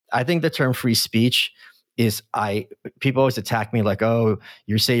I think the term free speech is, people always attack me like, oh,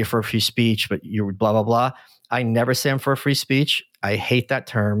 you say you're for free speech, but you're blah, blah, blah. I never say I'm for free speech. I hate that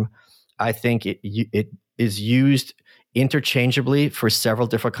term. I think it is used interchangeably for several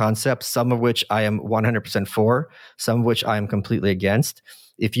different concepts, some of which I am 100% for, some of which I am completely against.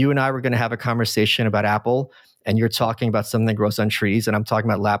 If you and I were going to have a conversation about Apple and you're talking about something that grows on trees and I'm talking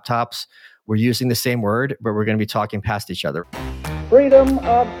about laptops, we're using the same word, but we're going to be talking past each other. Freedom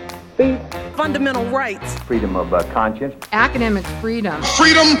of speech. Fundamental rights. Freedom of conscience. Academic freedom.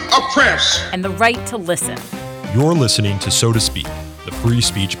 Freedom of press. And the right to listen. You're listening to So to Speak, the Free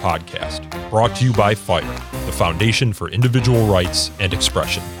Speech Podcast, brought to you by FIRE, the Foundation for Individual Rights and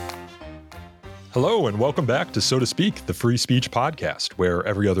Expression. Hello, and welcome back to So to Speak, the Free Speech Podcast, where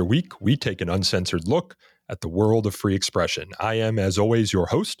every other week we take an uncensored look at the world of free expression. I am, as always, your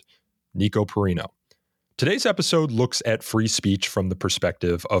host, Nico Perino. Today's episode looks at free speech from the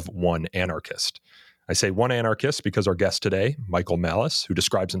perspective of one anarchist. I say one anarchist because our guest today, Michael Malice, who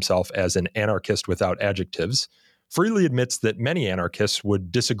describes himself as an anarchist without adjectives, freely admits that many anarchists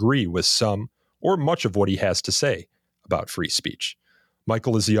would disagree with some or much of what he has to say about free speech.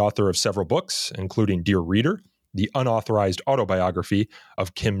 Michael is the author of several books, including Dear Reader, the unauthorized autobiography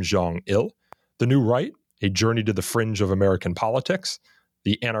of Kim Jong-il, The New Right, A Journey to the Fringe of American Politics,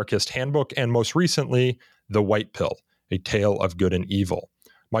 The Anarchist Handbook, and most recently, The White Pill, A Tale of Good and Evil.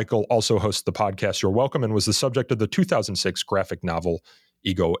 Michael also hosts the podcast You're Welcome and was the subject of the 2006 graphic novel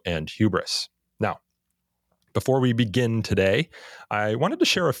Ego and Hubris. Now, before we begin today, I wanted to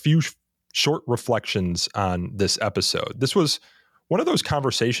share a few short reflections on this episode. This was one of those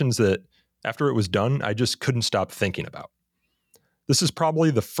conversations that, after it was done, I just couldn't stop thinking about. This is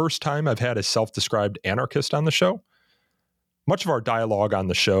probably the first time I've had a self-described anarchist on the show. Much of our dialogue on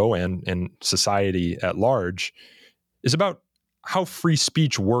the show and society at large is about how free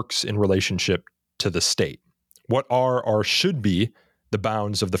speech works in relationship to the state. What are or should be the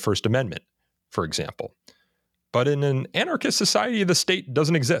bounds of the First Amendment, for example. But in an anarchist society, the state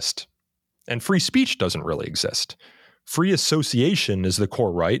doesn't exist, and free speech doesn't really exist. Free association is the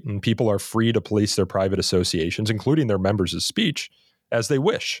core right, and people are free to police their private associations, including their members' speech, as they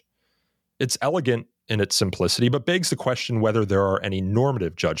wish. It's elegant in its simplicity, but begs the question whether there are any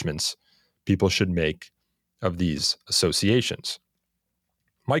normative judgments people should make of these associations.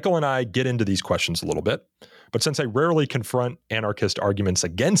 Michael and I get into these questions a little bit, but since I rarely confront anarchist arguments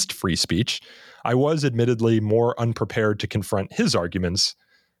against free speech, I was admittedly more unprepared to confront his arguments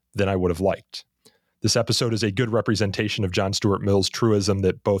than I would have liked. This episode is a good representation of John Stuart Mill's truism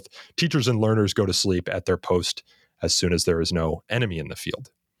that both teachers and learners go to sleep at their post as soon as there is no enemy in the field.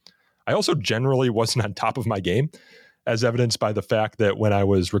 I also generally wasn't on top of my game, as evidenced by the fact that when I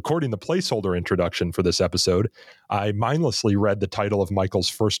was recording the placeholder introduction for this episode, I mindlessly read the title of Michael's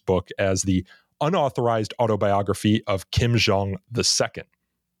first book as the unauthorized autobiography of Kim Jong II,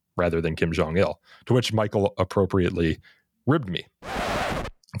 rather than Kim Jong-il, to which Michael appropriately ribbed me.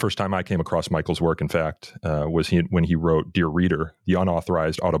 First time I came across Michael's work, in fact, was when he wrote Dear Reader, the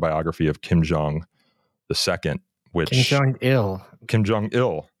unauthorized autobiography of Kim Jong II, which... Kim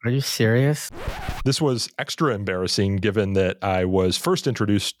Jong-il. Are you serious? This was extra embarrassing given that I was first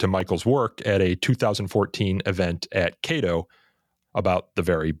introduced to Michael's work at a 2014 event at Cato about the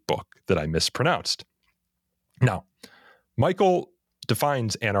very book that I mispronounced. Now, Michael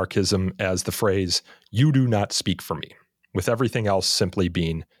defines anarchism as the phrase, "you do not speak for me," with everything else simply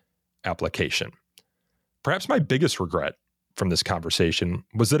being application. Perhaps my biggest regret from this conversation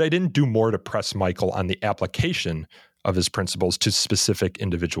was that I didn't do more to press Michael on the application of his principles to specific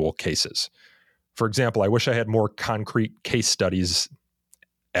individual cases. For example, I wish I had more concrete case studies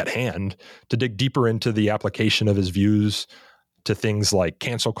at hand to dig deeper into the application of his views to things like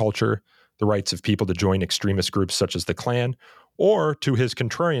cancel culture, the rights of people to join extremist groups such as the Klan, or to his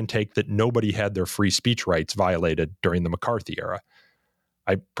contrarian take that nobody had their free speech rights violated during the McCarthy era.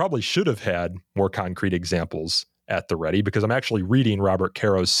 I probably should have had more concrete examples at the ready because I'm actually reading Robert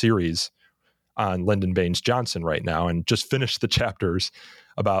Caro's series on Lyndon Baines Johnson right now and just finished the chapters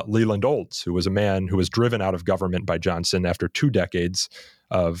about Leland Olds, who was a man who was driven out of government by Johnson after 2 decades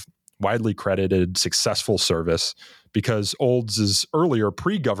of widely credited, successful service because Olds' earlier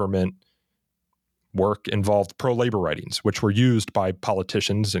pre-government work involved pro-labor writings, which were used by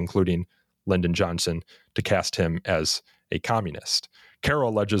politicians, including Lyndon Johnson, to cast him as a communist. Caro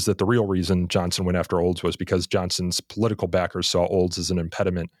alleges that the real reason Johnson went after Olds was because Johnson's political backers saw Olds as an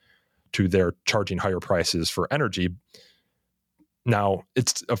impediment to their charging higher prices for energy. Now,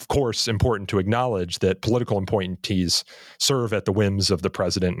 it's, of course, important to acknowledge that political appointees serve at the whims of the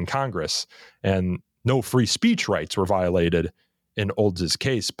president and Congress, and no free speech rights were violated in Olds'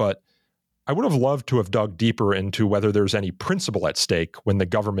 case, but I would have loved to have dug deeper into whether there's any principle at stake when the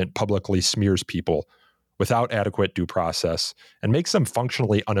government publicly smears people without adequate due process and makes them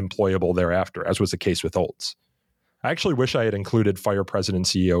functionally unemployable thereafter, as was the case with Olds. I actually wish I had included Fire President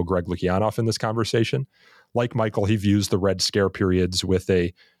CEO Greg Lukianoff in this conversation. Like Michael, he views the Red Scare periods with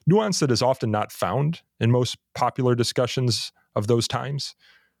a nuance that is often not found in most popular discussions of those times.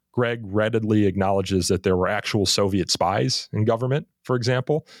 Greg readily acknowledges that there were actual Soviet spies in government, for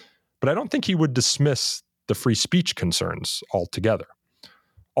example, but I don't think he would dismiss the free speech concerns altogether.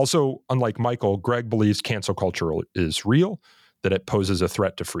 Also, unlike Michael, Greg believes cancel culture is real, that it poses a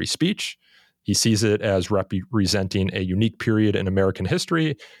threat to free speech. He sees it as representing a unique period in American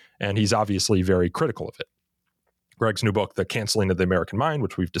history, and he's obviously very critical of it. Greg's new book, The Canceling of the American Mind,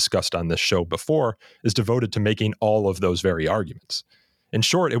 which we've discussed on this show before, is devoted to making all of those very arguments. In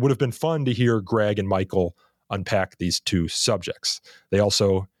short, it would have been fun to hear Greg and Michael unpack these two subjects. They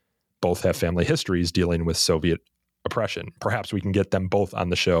also both have family histories dealing with Soviet oppression. Perhaps we can get them both on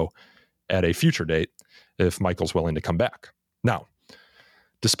the show at a future date if Michael's willing to come back. Now,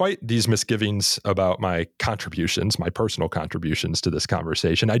 despite these misgivings about my contributions, my personal contributions to this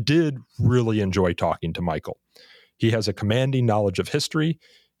conversation, I did really enjoy talking to Michael. He has a commanding knowledge of history.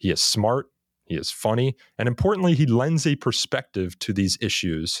 He is smart. He is funny. And importantly, he lends a perspective to these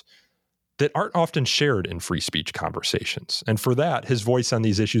issues that aren't often shared in free speech conversations. And for that, his voice on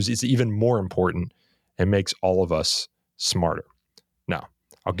these issues is even more important and makes all of us smarter. Now,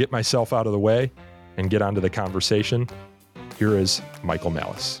 I'll get myself out of the way and get onto the conversation. Here is Michael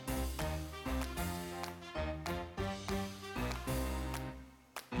Malice.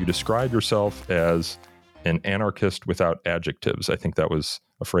 You describe yourself as an anarchist without adjectives. I think that was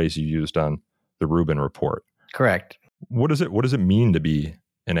a phrase you used on the Rubin Report. Correct. What does it mean to be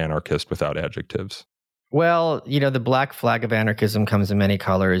an anarchist without adjectives? Well, the black flag of anarchism comes in many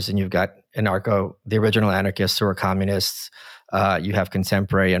colors, and you've got the original anarchists who are communists. You have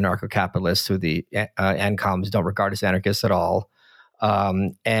contemporary anarcho-capitalists who the ANCOMs don't regard as anarchists at all.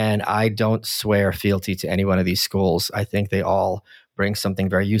 And I don't swear fealty to any one of these schools. I think they all bring something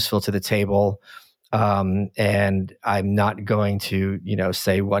very useful to the table. And I'm not going to,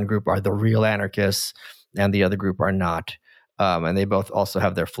 say one group are the real anarchists and the other group are not. And they both also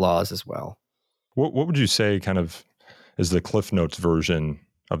have their flaws as well. What would you say kind of is the Cliff Notes version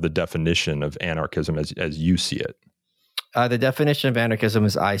of the definition of anarchism as you see it? The definition of anarchism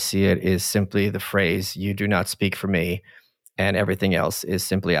as I see it is simply the phrase, "you do not speak for me," and everything else is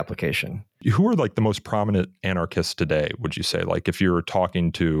simply application. Who are like the most prominent anarchists today, would you say? Like if you're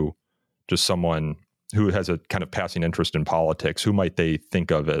talking to just someone who has a kind of passing interest in politics, who might they think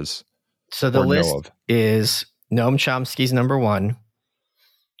of as So the list is Noam Chomsky's number 1,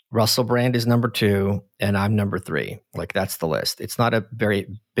 Russell Brand is number 2, and I'm number 3. Like that's the list. It's not a very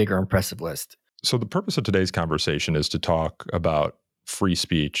big or impressive list. So the purpose of today's conversation is to talk about free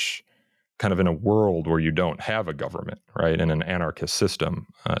speech kind of in a world where you don't have a government, right? In an anarchist system.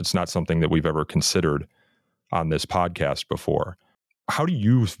 It's not something that we've ever considered on this podcast before. How do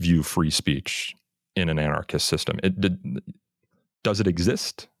you view free speech in an anarchist system? Does it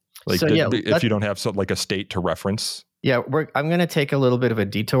exist? If you don't have a state to reference? Yeah, I'm going to take a little bit of a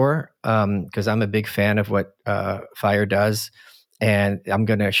detour because I'm a big fan of what FIRE does. And I'm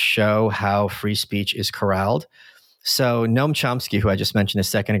going to show how free speech is corralled. So Noam Chomsky, who I just mentioned a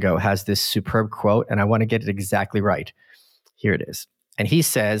second ago, has this superb quote, and I want to get it exactly right. Here it is. And he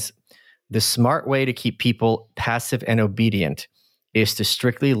says, "The smart way to keep people passive and obedient is to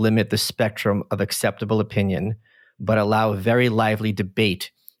strictly limit the spectrum of acceptable opinion, but allow very lively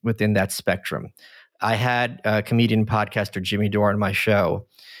debate within that spectrum." I had a comedian podcaster, Jimmy Dore, on my show,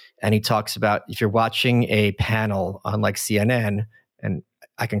 and he talks about if you're watching a panel on like CNN, and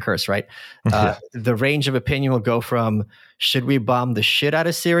I can curse, right? The range of opinion will go from should we bomb the shit out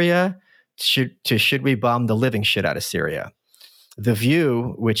of Syria to should we bomb the living shit out of Syria? The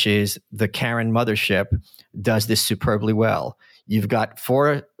View, which is the Karen mothership, does this superbly well. You've got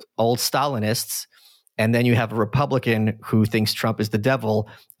 4 old Stalinists, and then you have a Republican who thinks Trump is the devil,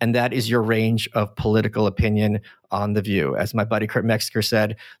 and that is your range of political opinion on The View. As my buddy Kurt Metzger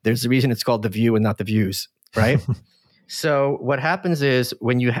said, there's a reason it's called The View and not The Views, right? So what happens is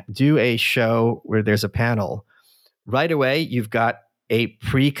when you do a show where there's a panel, right away you've got a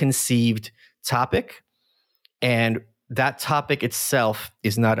preconceived topic, and that topic itself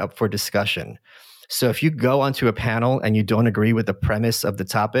is not up for discussion. So if you go onto a panel and you don't agree with the premise of the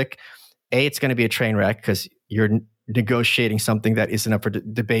topic, it's going to be a train wreck because you're negotiating something that isn't up for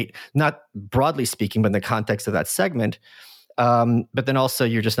debate, not broadly speaking, but in the context of that segment. But then also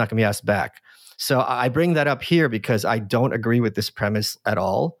you're just not going to be asked back. So I bring that up here because I don't agree with this premise at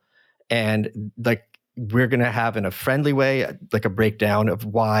all. And like, we're going to have in a friendly way, like a breakdown of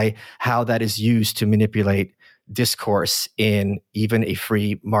how that is used to manipulate discourse in even a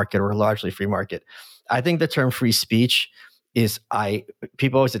free market or a largely free market. I think the term free speech is,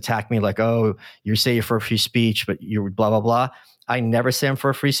 people always attack me like, oh, you say you're for free speech, but you're blah, blah, blah. I never say I'm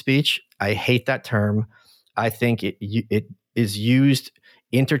for free speech. I hate that term. I think it is used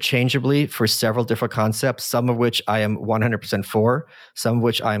interchangeably for several different concepts, some of which I am 100% for, some of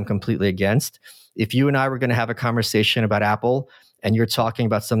which I am completely against. If you and I were going to have a conversation about Apple and you're talking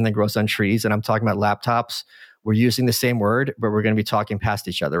about something that grows on trees and I'm talking about laptops, we're using the same word, but we're going to be talking past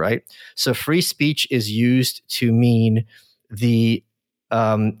each other, right? So free speech is used to mean the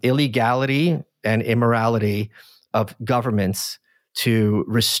illegality and immorality of governments to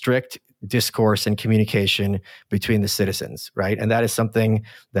restrict discourse and communication between the citizens, right? And that is something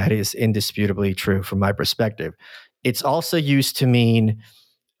that is indisputably true from my perspective. It's also used to mean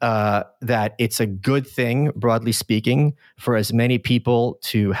that it's a good thing, broadly speaking, for as many people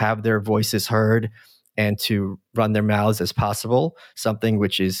to have their voices heard and to run their mouths as possible, something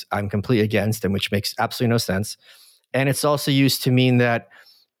which is I'm completely against and which makes absolutely no sense. And it's also used to mean that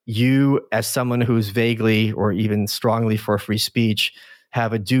you, as someone who's vaguely or even strongly for free speech,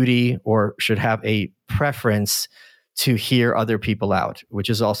 have a duty or should have a preference to hear other people out, which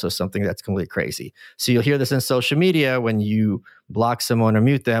is also something that's completely crazy. So you'll hear this in social media when you block someone or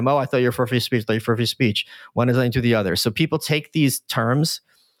mute them. Oh, I thought you were for free speech. I thought you were for free speech. One is linked to the other. So people take these terms,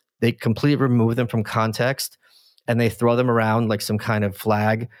 they completely remove them from context, and they throw them around like some kind of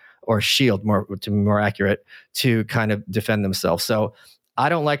flag or shield, to be more accurate, to kind of defend themselves. So I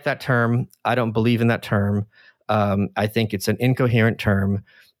don't like that term. I don't believe in that term. I think it's an incoherent term.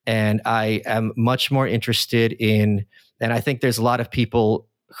 And I am much more interested in, and I think there's a lot of people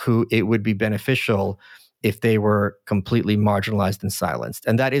who it would be beneficial if they were completely marginalized and silenced.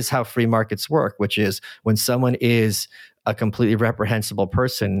 And that is how free markets work, which is when someone is a completely reprehensible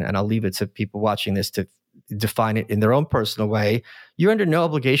person, and I'll leave it to people watching this to define it in their own personal way, you're under no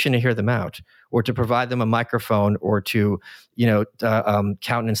obligation to hear them out or to provide them a microphone or to,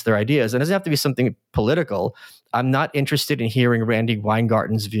 countenance their ideas. And it doesn't have to be something political. I'm not interested in hearing Randy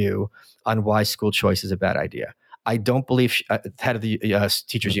Weingarten's view on why school choice is a bad idea. I don't believe head of the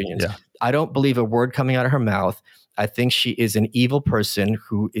teachers unions. Yeah. I don't believe a word coming out of her mouth. I think she is an evil person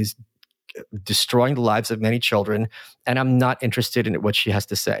who is destroying the lives of many children, and I'm not interested in what she has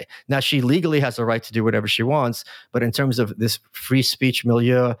to say. Now, she legally has the right to do whatever she wants, but in terms of this free speech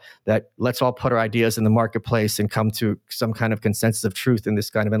milieu that let's all put our ideas in the marketplace and come to some kind of consensus of truth in this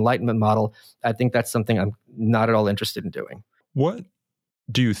kind of enlightenment model, I think that's something I'm not at all interested in doing. What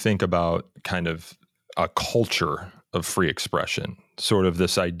do you think about kind of a culture of free expression? Sort of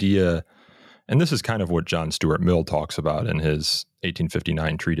this idea, and this is kind of what John Stuart Mill talks about in his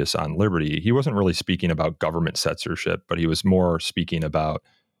 1859 treatise on liberty. He wasn't really speaking about government censorship, but he was more speaking about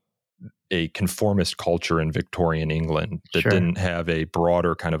a conformist culture in Victorian England that didn't have a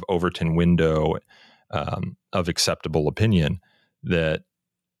broader kind of Overton window of acceptable opinion, that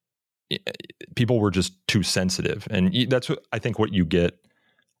people were just too sensitive. And that's what I think what you get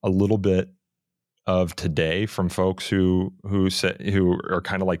a little bit of today from folks who are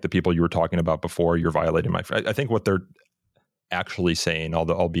kind of like the people you were talking about before. You're violating my. I think what they're actually saying,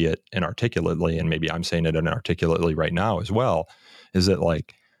 albeit inarticulately, and maybe I'm saying it inarticulately right now as well, is that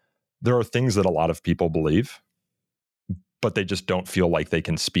like there are things that a lot of people believe, but they just don't feel like they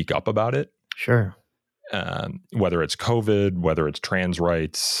can speak up about it. Sure. Whether it's COVID, whether it's trans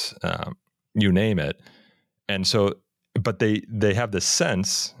rights, you name it. And so, but they have this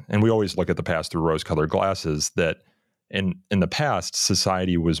sense, and we always look at the past through rose-colored glasses, that in the past,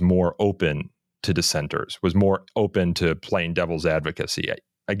 society was more open to dissenters, was more open to playing devil's advocacy.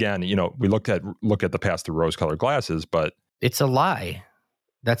 Again, we look at the past through rose-colored glasses, but it's a lie.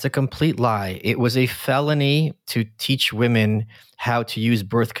 That's a complete lie. It was a felony to teach women how to use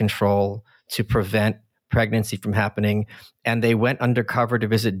birth control to prevent pregnancy from happening. And they went undercover to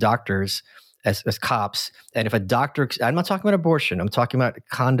visit doctors as cops. And if a doctor, I'm not talking about abortion, I'm talking about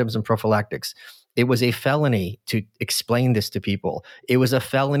condoms and prophylactics. It was a felony to explain this to people. It was a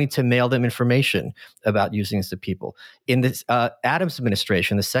felony to mail them information about using this to people. In this Adams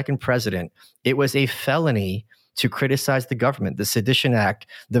administration, the second president, it was a felony to criticize the government. The Sedition Act,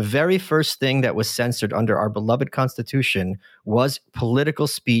 the very first thing that was censored under our beloved Constitution was political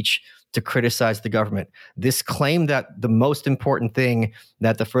speech to criticize the government. This claim that the most important thing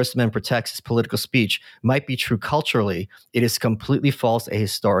that the First Amendment protects is political speech might be true culturally. It is completely false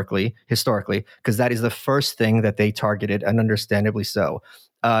historically, because that is the first thing that they targeted, and understandably so.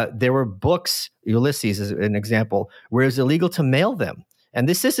 There were books, Ulysses is an example, where it was illegal to mail them. And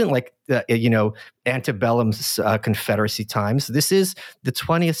this isn't like, antebellum Confederacy times. This is the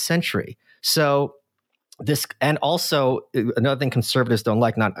 20th century. So this, and also another thing conservatives don't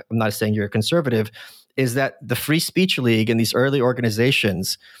like, I'm not saying you're a conservative, is that the Free Speech League and these early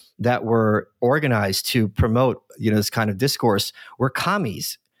organizations that were organized to promote, this kind of discourse were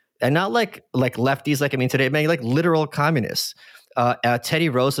commies, and not like lefties, today, like literal communists. Teddy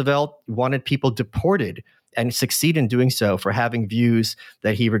Roosevelt wanted people deported and succeed in doing so for having views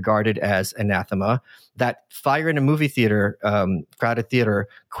that he regarded as anathema. That fire in a movie theater, crowded theater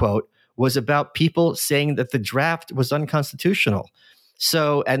quote was about people saying that the draft was unconstitutional.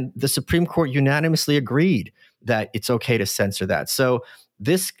 So, and the Supreme Court unanimously agreed that it's okay to censor that. So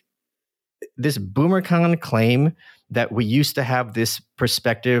this BoomerCon claim that we used to have this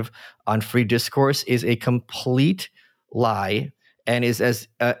perspective on free discourse is a complete lie and is as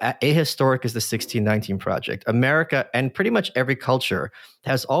ahistoric as the 1619 Project. America and pretty much every culture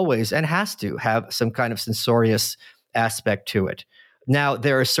has always and has to have some kind of censorious aspect to it. Now,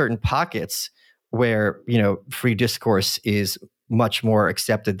 there are certain pockets where, free discourse is much more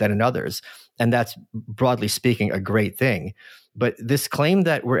accepted than in others. And that's, broadly speaking, a great thing. But this claim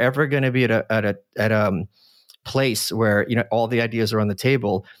that we're ever going to be at a place where, all the ideas are on the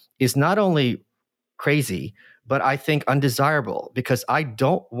table is not only crazy, but I think undesirable, because I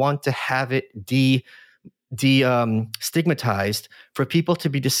don't want to have it stigmatized for people to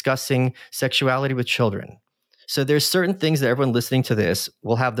be discussing sexuality with children. So there's certain things that everyone listening to this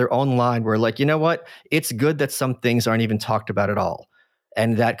will have their own line where, like, you know what? It's good that some things aren't even talked about at all.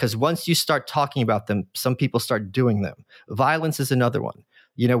 And that, because once you start talking about them, some people start doing them. Violence is another one.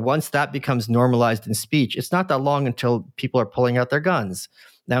 Once that becomes normalized in speech, it's not that long until people are pulling out their guns.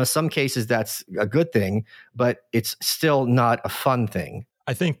 Now, in some cases, that's a good thing, but it's still not a fun thing.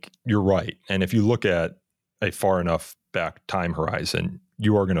 I think you're right. And if you look at a far enough back time horizon,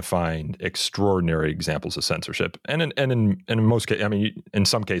 you are going to find extraordinary examples of censorship. And in most cases, in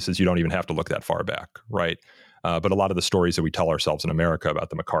some cases, you don't even have to look that far back, right? But a lot of the stories that we tell ourselves in America about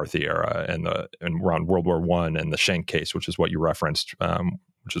the McCarthy era and around World War I and the Schenck case, which is what you referenced,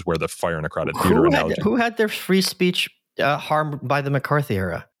 which is where the fire in a crowded theater analogy. Who had their free speech harmed by the McCarthy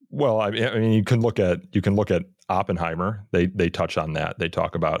era? Well, you can look at Oppenheimer. They touch on that. They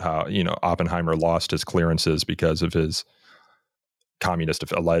talk about how Oppenheimer lost his clearances because of his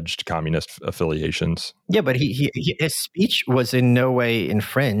alleged communist affiliations. Yeah, but his speech was in no way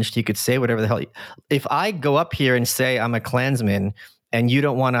infringed. He could say whatever the hell. If I go up here and say I'm a Klansman and you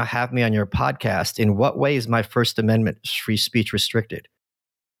don't want to have me on your podcast, in what way is my First Amendment free speech restricted?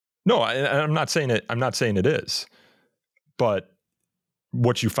 No, I'm not saying it. I'm not saying it is. But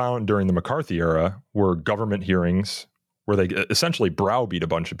what you found during the McCarthy era were government hearings where they essentially browbeat a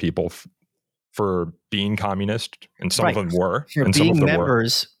bunch of people for being communist, and some of them were. For and being some of them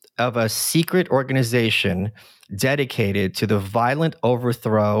members of a secret organization dedicated to the violent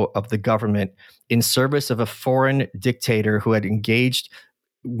overthrow of the government in service of a foreign dictator who had engaged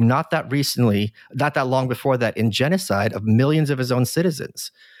not that long before that, in genocide of millions of his own citizens.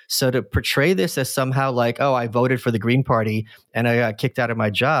 So to portray this as somehow like, oh, I voted for the Green Party and I got kicked out of my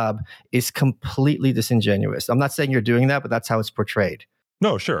job is completely disingenuous. I'm not saying you're doing that, but that's how it's portrayed.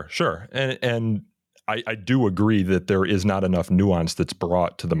 No, sure. And I do agree that there is not enough nuance that's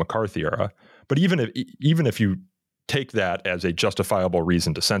brought to the McCarthy era. But even if you take that as a justifiable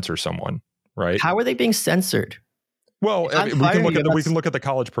reason to censor someone, right? How are they being censored? Well, we can look at the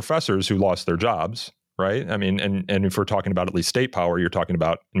college professors who lost their jobs, right? And if we're talking about at least state power, you're talking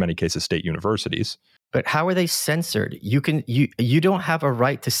about, in many cases, state universities. But how are they censored? You don't have a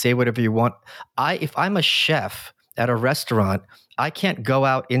right to say whatever you want. If I'm a chef at a restaurant, I can't go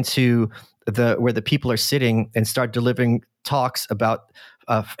out into where the people are sitting and start delivering talks about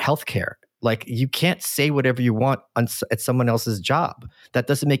healthcare. Like, you can't say whatever you want at someone else's job. That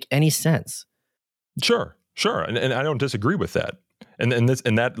doesn't make any sense. Sure. And I don't disagree with that. And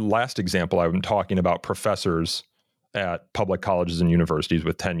that last example, I'm talking about professors at public colleges and universities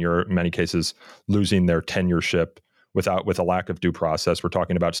with tenure, in many cases losing their tenureship with a lack of due process. We're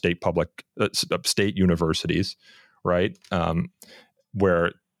talking about state universities, right?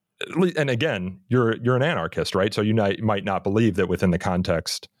 Where, and again, you're an anarchist, right? So you might not believe that within the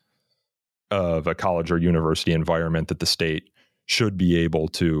context of a college or university environment that the state should be able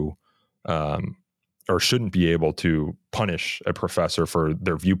to, or shouldn't be able to punish a professor for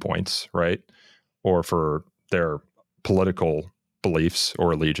their viewpoints, right? Or for their political beliefs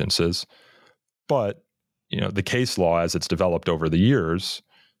or allegiances. But, the case law as it's developed over the years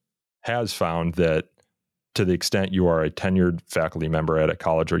has found that to the extent you are a tenured faculty member at a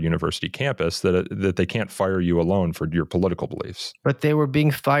college or university campus, that they can't fire you alone for your political beliefs. But they were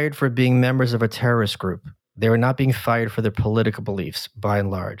being fired for being members of a terrorist group. They were not being fired for their political beliefs, by and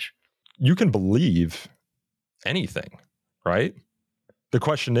large. You can believe anything, right? The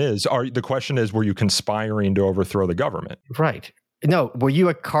question is, were you conspiring to overthrow the government? Right. No, were you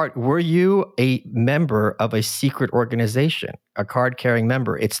a member of a secret organization, a card-carrying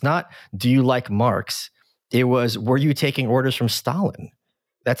member? It's not, do you like Marx? It was, were you taking orders from Stalin?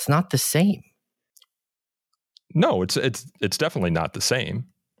 That's not the same. No, it's definitely not the same.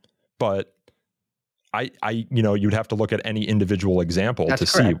 But you'd have to look at any individual example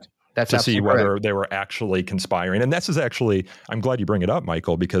That's to correct. see whether they were actually conspiring. And this is actually, I'm glad you bring it up,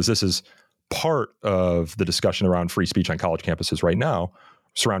 Michael, because this is part of the discussion around free speech on college campuses right now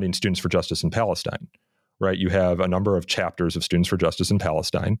surrounding Students for Justice in Palestine, right? You have a number of chapters of Students for Justice in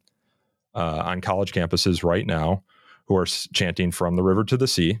Palestine on college campuses right now who are chanting from the river to the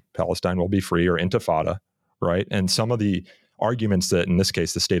sea, Palestine will be free, or Intifada, right? And some of the arguments that, in this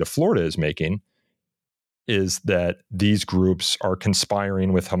case, the state of Florida is making is that these groups are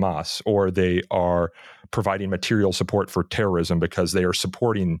conspiring with Hamas, or they are providing material support for terrorism because they are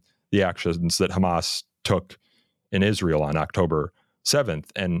supporting the actions that Hamas took in Israel on October 7th.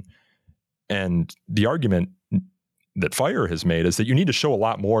 And the argument that FIRE has made is that you need to show a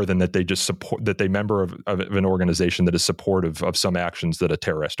lot more than that they just support, that they member of an organization that is supportive of some actions that a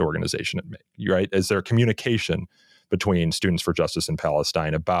terrorist organization had made, right? Is there communication between Students for Justice in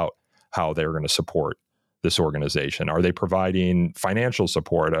Palestine about how they're going to support this organization? Are they providing financial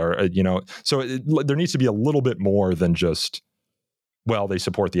support? Or, so there needs to be a little bit more than just, well, they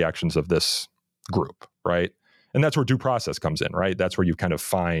support the actions of this group, right? And that's where due process comes in, right? That's where you kind of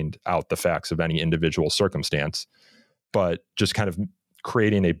find out the facts of any individual circumstance. But just kind of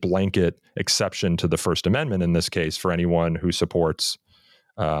creating a blanket exception to the First Amendment in this case for anyone who supports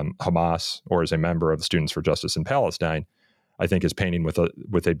Hamas or is a member of the Students for Justice in Palestine, I think is painting with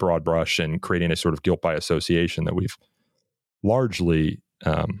a broad brush and creating a sort of guilt by association that we've largely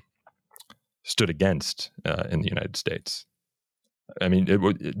stood against in the United States. I mean,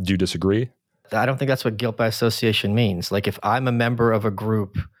 do you disagree? I don't think that's what guilt by association means. Like, if I'm a member of a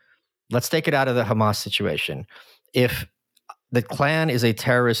group, let's take it out of the Hamas situation. If the Klan is a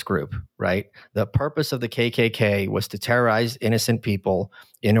terrorist group, right? The purpose of the KKK was to terrorize innocent people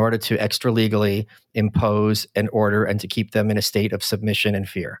in order to extra legally impose an order and to keep them in a state of submission and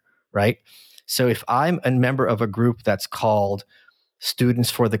fear, right? So if I'm a member of a group that's called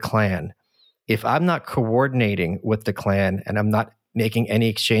Students for the Klan, if I'm not coordinating with the Klan and I'm not making any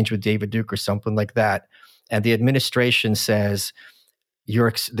exchange with David Duke or something like that, and the administration says,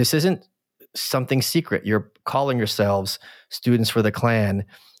 this isn't something secret, you're calling yourselves Students for the Klan,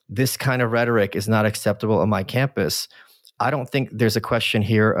 this kind of rhetoric is not acceptable on my campus, I don't think there's a question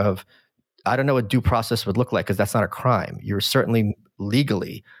here of, I don't know what due process would look like, because that's not a crime. You're certainly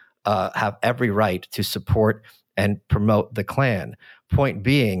legally have every right to support and promote the Klan. Point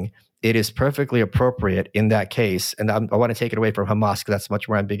being, it is perfectly appropriate in that case, and I want to take it away from Hamas because that's much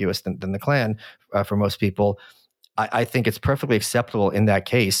more ambiguous than the Klan for most people. I think it's perfectly acceptable in that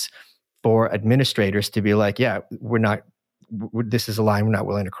case for administrators to be like, yeah, this is a line we're not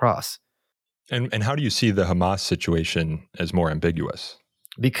willing to cross. And how do you see the Hamas situation as more ambiguous?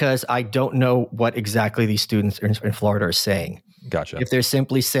 Because I don't know what exactly these students in Florida are saying. Gotcha. If they're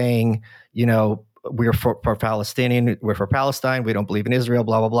simply saying, we're for Palestinian, we're for Palestine, we don't believe in Israel,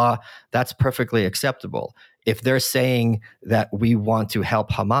 blah, blah, blah, that's perfectly acceptable. If they're saying that we want to help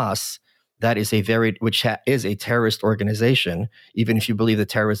Hamas, that is is a terrorist organization, even if you believe that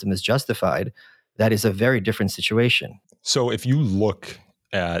terrorism is justified, that is a very different situation. So if you look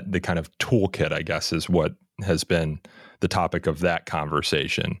at the kind of toolkit, I guess, is what has been the topic of that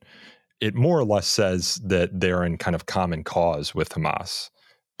conversation, it more or less says that they're in kind of common cause with Hamas.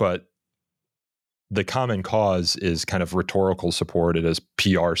 But the common cause is kind of rhetorical support. It is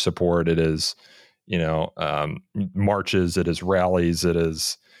PR support. It is, marches. It is rallies. It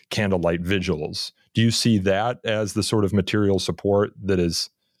is candlelight vigils. Do you see that as the sort of material support that is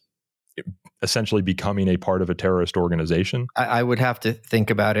essentially becoming a part of a terrorist organization? I would have to think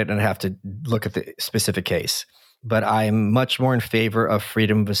about it and have to look at the specific case. But I'm much more in favor of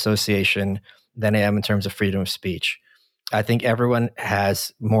freedom of association than I am in terms of freedom of speech. I think everyone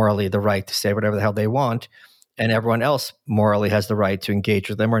has morally the right to say whatever the hell they want, and everyone else morally has the right to engage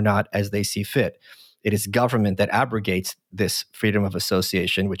with them or not as they see fit. It is government that abrogates this freedom of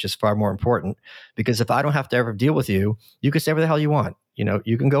association, which is far more important, because if I don't have to ever deal with you, you can say whatever the hell you want.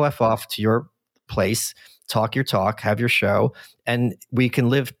 You can go F off to your place, talk your talk, have your show, and we can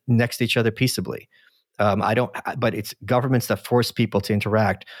live next to each other peaceably. But it's governments that force people to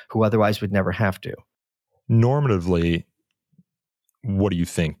interact who otherwise would never have to. Normatively, what do you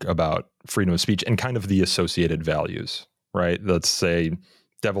think about freedom of speech and kind of the associated values, right? Let's say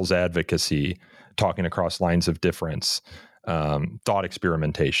devil's advocacy, talking across lines of difference, thought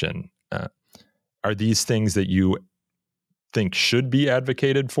experimentation. Are these things that you think should be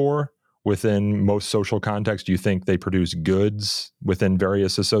advocated for within most social contexts? Do you think they produce goods within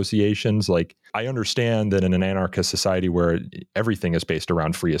various associations? Like, I understand that in an anarchist society where everything is based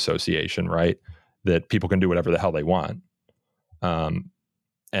around free association, right? That people can do whatever the hell they want.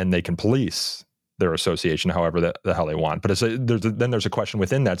 And they can police their association however the hell they want. But then there's a question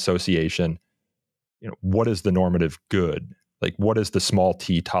within that association, what is the normative good? Like, what is the small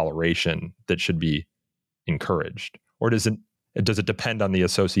t toleration that should be encouraged? Or does it depend on the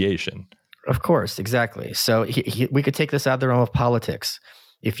association? Of course, exactly. So we could take this out of the realm of politics.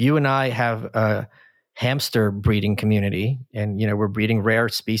 If you and I have a hamster breeding community, and we're breeding rare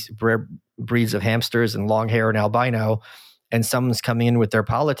breeds of hamsters and long hair and albino, and someone's coming in with their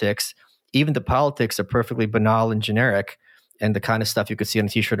politics, even the politics are perfectly banal and generic, and the kind of stuff you could see on a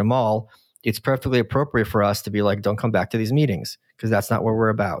t-shirt at a mall, it's perfectly appropriate for us to be like, don't come back to these meetings because that's not what we're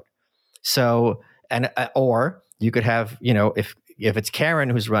about. So, or you could have, if it's Karen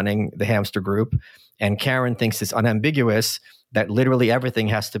who's running the hamster group, and Karen thinks it's unambiguous that literally everything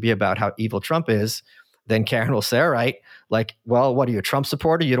has to be about how evil Trump is, then Karen will say, all right, like, well, what are you, a Trump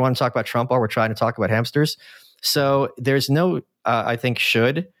supporter? You don't want to talk about Trump while we're trying to talk about hamsters? So there's no, I think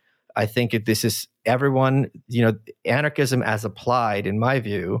if this is everyone, anarchism as applied, in my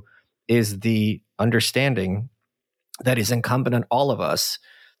view, is the understanding that is incumbent on all of us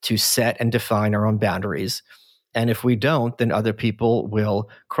to set and define our own boundaries. And if we don't, then other people will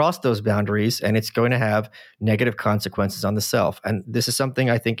cross those boundaries, and it's going to have negative consequences on the self. And this is something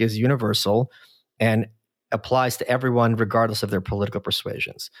I think is universal and applies to everyone regardless of their political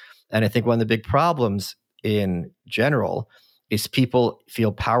persuasions. And I think one of the big problems in general is people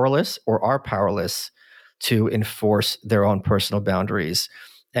feel powerless or are powerless to enforce their own personal boundaries.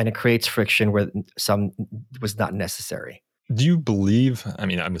 And it creates friction where some was not necessary. Do you believe,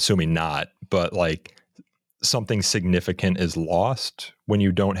 I'm assuming not, but like something significant is lost when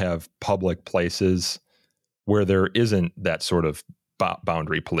you don't have public places where there isn't that sort of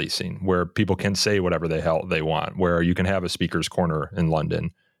boundary policing, where people can say whatever the hell they want, where you can have a speaker's corner in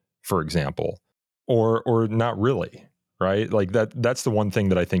London, for example, or not really, right? Like that's the one thing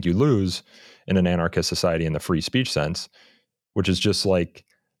that I think you lose in an anarchist society in the free speech sense, which is just like,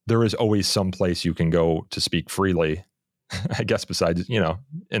 there is always some place you can go to speak freely. I guess besides, in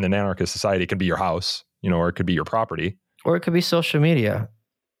an anarchist society, it could be your house, or it could be your property. Or it could be social media.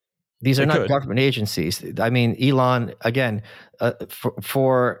 These are not government agencies. I mean, Elon, again,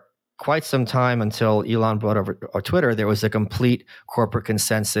 for quite some time until Elon brought over Twitter, there was a complete corporate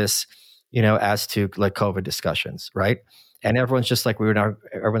consensus, as to like COVID discussions, right? And everyone's just like,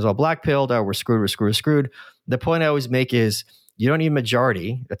 everyone's all black-pilled, we're screwed. The point I always make is, you don't need a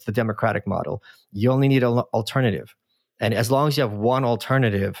majority. That's the democratic model. You only need an alternative. And as long as you have one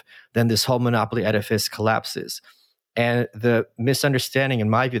alternative, then this whole monopoly edifice collapses. And the misunderstanding, in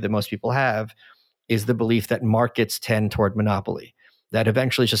my view, that most people have is the belief that markets tend toward monopoly, that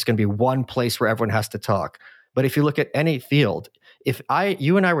eventually it's just going to be one place where everyone has to talk. But if you look at any field,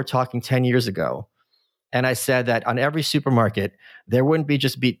 you and I were talking 10 years ago, and I said that on every supermarket, there wouldn't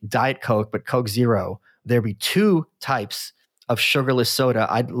be Diet Coke, but Coke Zero. There'd be two types of sugarless soda,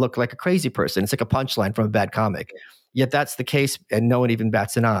 I'd look like a crazy person. It's like a punchline from a bad comic. Yet that's the case, and no one even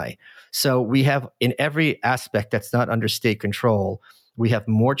bats an eye. So we have, in every aspect that's not under state control, we have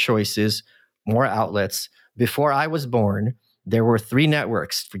more choices, more outlets. Before I was born, there were 3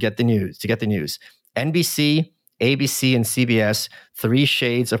 networks to get the news. NBC, ABC, and CBS, 3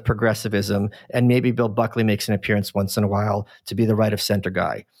 shades of progressivism, and maybe Bill Buckley makes an appearance once in a while to be the right of center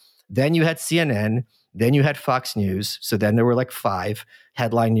guy. Then you had CNN, then you had Fox News, so then there were like 5,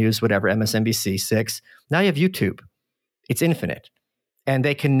 headline news, whatever, MSNBC, 6. Now you have YouTube. It's infinite. And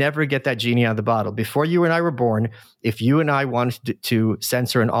they can never get that genie out of the bottle. Before you and I were born, if you and I wanted to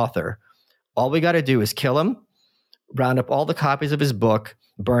censor an author, all we got to do is kill him, round up all the copies of his book,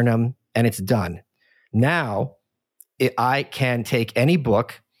 burn them, and it's done. Now, I can take any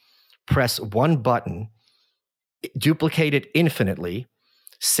book, press one button, duplicate it infinitely,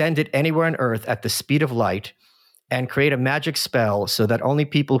 send it anywhere on earth at the speed of light, and create a magic spell so that only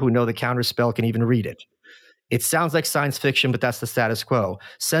people who know the counter spell can even read it. It sounds like science fiction, but that's the status quo.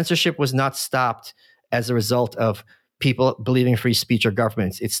 Censorship was not stopped as a result of people believing free speech or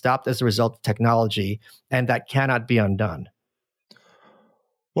governments. It stopped as a result of technology, and that cannot be undone.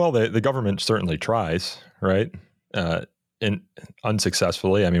 Well, the government certainly tries, right? And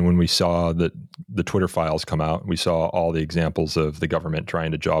unsuccessfully. I mean, when we saw the Twitter files come out, we saw all the examples of the government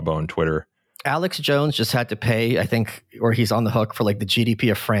trying to jawbone Twitter. Alex Jones just had to pay, I think, or he's on the hook for like the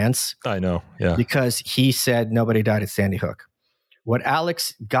GDP of France. I know, yeah. Because he said nobody died at Sandy Hook. What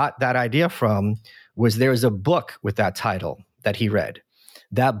Alex got that idea from was there was a book with that title that he read.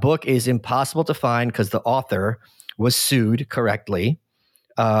 That book is impossible to find because the author was sued correctly.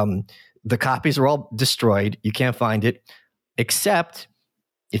 The copies are all destroyed. You can't find it, except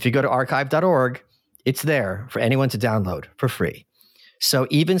if you go to archive.org, it's there for anyone to download for free. So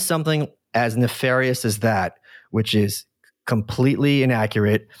even something as nefarious as that, which is completely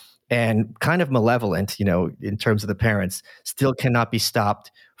inaccurate and kind of malevolent, in terms of the parents, still cannot be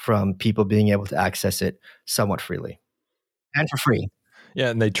stopped from people being able to access it somewhat freely and for free. Yeah,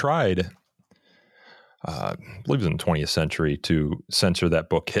 and they tried, I believe it was in the 20th century, to censor that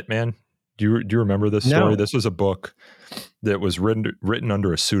book Hitman. Do you remember this story? No. This was a book that was written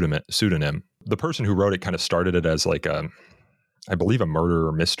under a pseudonym. The person who wrote it kind of started it as like I believe a murder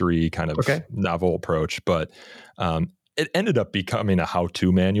or mystery kind of novel approach, but it ended up becoming a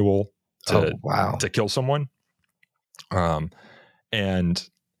how-to manual to kill someone. And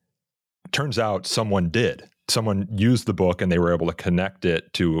turns out someone used the book and they were able to connect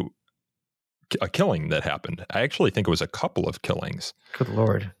it to a killing that happened. I actually think it was a couple of killings. Good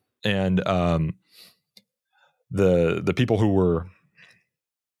Lord. And the people who were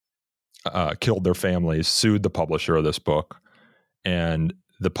killed their families sued the publisher of this book, and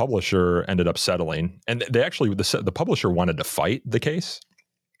the publisher ended up settling. And they actually, the publisher wanted to fight the case,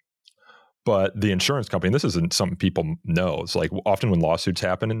 but the insurance company, and this isn't something people know, it's like often when lawsuits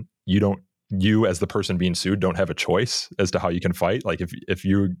happen, you as the person being sued don't have a choice as to how you can fight. Like if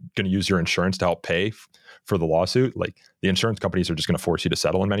you're going to use your insurance to help pay for the lawsuit, like the insurance companies are just going to force you to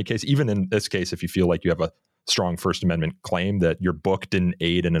settle in many cases. Even in this case, if you feel like you have a strong First Amendment claim that your book didn't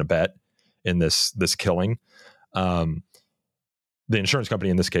aid and abet in this killing, the insurance company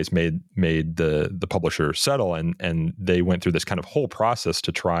in this case made the publisher settle, and they went through this kind of whole process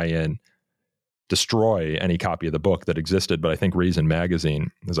to try and destroy any copy of the book that existed. But I think Reason Magazine,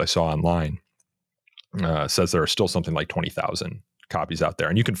 as I saw online, says there are still something like 20,000 copies out there,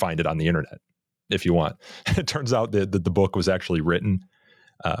 and you can find it on the internet if you want. It turns out that the book was actually written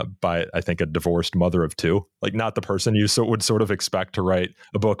by, I think, a divorced mother of two, like not the person you would sort of expect to write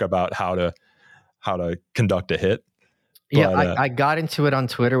a book about how to conduct a hit. Yeah, I got into it on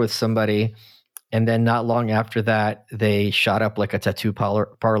Twitter with somebody, and then not long after that, they shot up like a tattoo parlor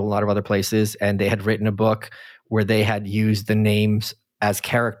a lot of other places, and they had written a book where they had used the names as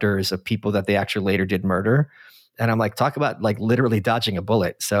characters of people that they actually later did murder. And I'm like, talk about like literally dodging a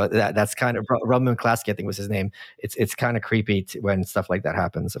bullet. So that's kind of Roman McClaskey, I think was his name. It's kind of creepy when stuff like that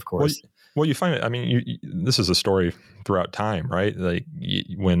happens, of course. Well, you find it. I mean, this is a story throughout time, right? Like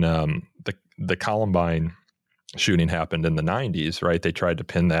when the Columbine shooting happened in the 90s, right? They tried to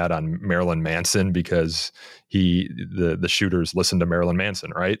pin that on Marilyn Manson because the shooters listened to Marilyn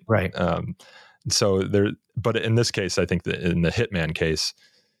Manson, right? Right. So but in this case, I think that in the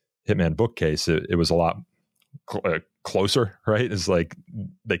Hitman book case, it was a lot closer, right? It's like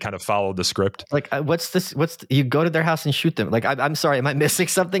they kind of followed the script. Like, you go to their house and shoot them. Like, I'm sorry, am I missing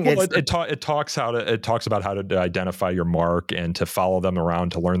something? Well, it talks about how to identify your mark and to follow them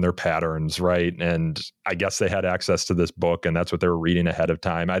around to learn their patterns, right? And I guess they had access to this book, and that's what they were reading ahead of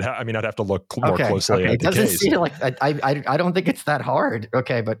time. I'd have to look more closely at the case. It doesn't seem like I don't think it's that hard.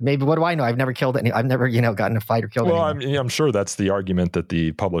 Okay, but maybe what do I know? I've never killed any. I've never gotten in a fight or killed anyone. Well, I'm sure that's the argument that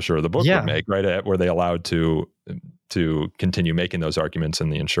the publisher of the book would make, right? Were they allowed to continue making those arguments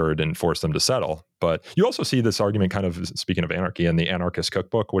and the insured and force them to settle? But you also see this argument kind of, speaking of anarchy, in the Anarchist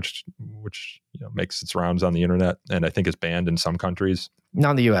cookbook, which makes its rounds on the internet and I think is banned in some countries.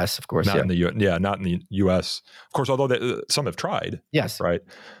 Not in the U.S., of course. Not in the U.S. Of course, although some have tried. Yes. Right.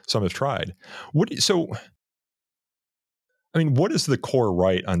 Some have tried. What is the core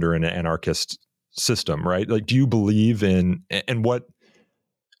right under an anarchist system, right? Like, do you believe in, and what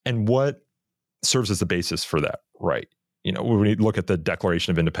serves as the basis for that right? When we look at the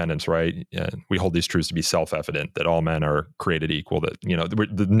Declaration of Independence, right? We hold these truths to be self-evident, that all men are created equal, that,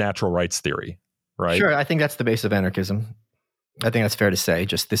 the natural rights theory, right? Sure. I think that's the base of anarchism. I think that's fair to say.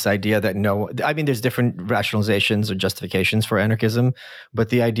 Just this idea that there's different rationalizations or justifications for anarchism, but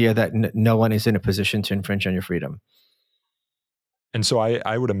the idea that no one is in a position to infringe on your freedom. And so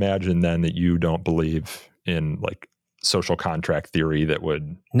I would imagine then that you don't believe in like social contract theory that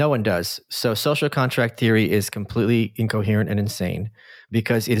would... No one does. So social contract theory is completely incoherent and insane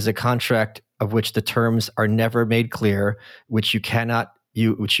because it is a contract of which the terms are never made clear, which you cannot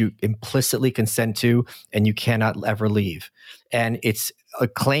which you implicitly consent to, and you cannot ever leave. And it's a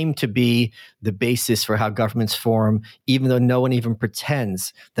claim to be the basis for how governments form, even though no one even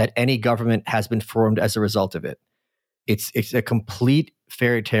pretends that any government has been formed as a result of it. It's a complete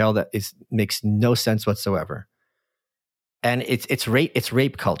fairy tale that makes no sense whatsoever. And it's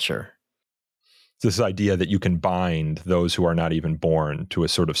rape culture. This idea that you can bind those who are not even born to a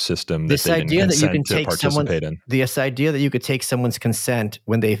sort of system that This they idea didn't that you consent can to participate in. This idea that you could take someone's consent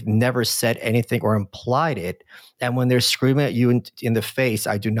when they've never said anything or implied it, and when they're screaming at you in the face,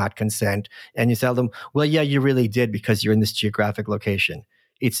 "I do not consent," and you tell them, "Well, yeah, you really did because you're in this geographic location."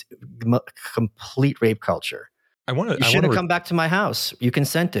 It's complete rape culture. You should have come back to my house. You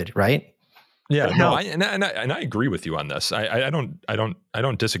consented, right? Yeah, no, I agree with you on this. I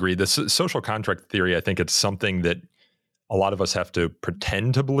don't disagree. This social contract theory, I think it's something that a lot of us have to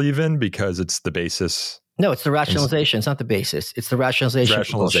pretend to believe in because it's the basis. No, it's the rationalization. It's not the basis. It's the rationalization.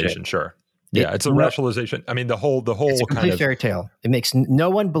 Rationalization, sure. Yeah, it's a rationalization. I mean, the whole it's a complete fairy tale. It makes no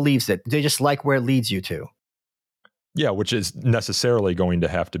one believes it. They just like where it leads you to. Yeah, which is necessarily going to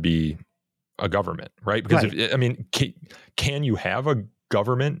have to be a government, right? Because can you have a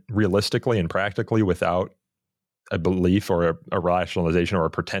government realistically and practically without a belief or a rationalization or a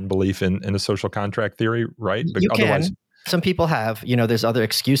pretend belief in a social contract theory, right? But otherwise, some people have, there's other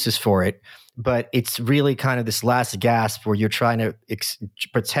excuses for it, but it's really kind of this last gasp where you're trying to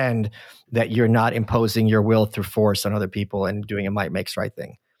pretend that you're not imposing your will through force on other people and doing a might makes right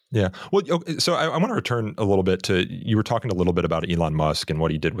thing. Yeah. Well, okay, so I want to return a little bit to, you were talking a little bit about Elon Musk and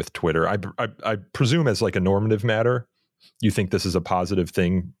what he did with Twitter. I presume as like a normative matter, you think this is a positive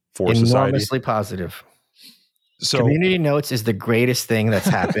thing for society? Enormously positive. So community notes is the greatest thing that's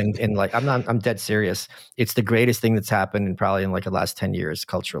happened in I'm dead serious. It's the greatest thing that's happened in probably in like the last 10 years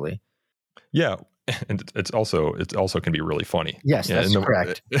culturally. Yeah. And it also can be really funny. Yes, that's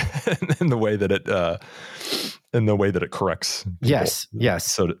correct. In the way that it corrects people, yes.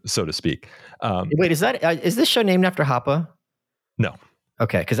 So to speak. Wait, is this show named after Hoppe? No.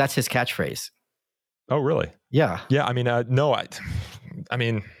 Okay, because that's his catchphrase. Oh, really? Yeah. Yeah. I mean, no. I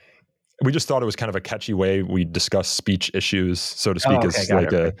mean, we just thought it was kind of a catchy way we discuss speech issues, so to speak. Because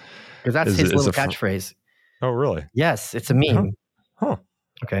that's his little catchphrase. Oh, really? Yes, it's a meme. Huh.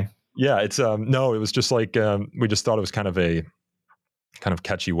 Okay. Yeah, it's no. It was just like we just thought it was kind of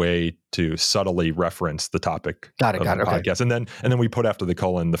catchy way to subtly reference the topic of the podcast, and then we put after the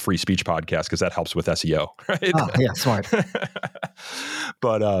colon the free speech podcast because that helps with SEO, right? Oh, yeah, smart.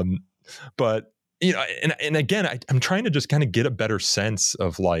 But and again, I'm trying to just kind of get a better sense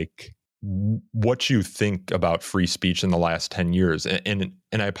of like what you think about free speech in the last 10 years. And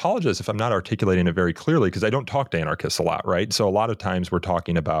I apologize if I'm not articulating it very clearly because I don't talk to anarchists a lot, right? So a lot of times we're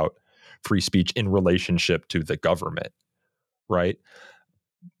talking about free speech in relationship to the government, right?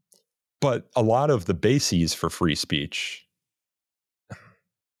 But a lot of the bases for free speech,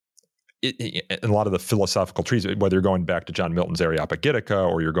 and a lot of the philosophical trees, whether you're going back to John Milton's Areopagitica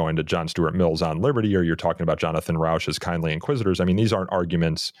or you're going to John Stuart Mill's On Liberty or you're talking about Jonathan Rauch's Kindly Inquisitors, I mean, these aren't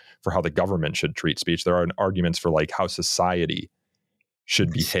arguments for how the government should treat speech. There are arguments for like how society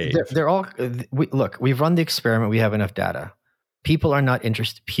should behave. They're all, look, we've run the experiment. We have enough data. People are not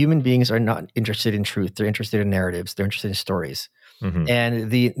interested. Human beings are not interested in truth. They're interested in narratives. They're interested in stories. Mm-hmm. And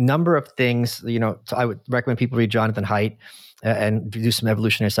the number of things, I would recommend people read Jonathan Haidt and do some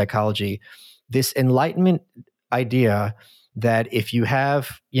evolutionary psychology. This Enlightenment idea that if you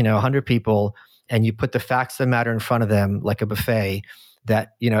have, 100 people and you put the facts of the matter in front of them like a buffet,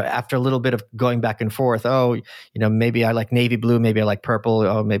 that, after a little bit of going back and forth, maybe I like navy blue, maybe I like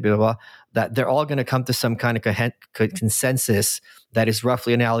purple, maybe blah, blah, that they're all going to come to some kind of consensus that is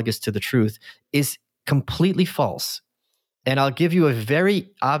roughly analogous to the truth is completely false. And I'll give you a very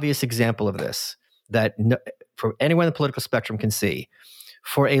obvious example of this that for anyone in the political spectrum can see.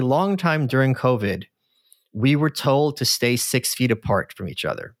 For a long time during COVID, we were told to stay 6 feet apart from each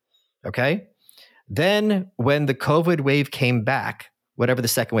other. Okay? Then when the COVID wave came back, whatever the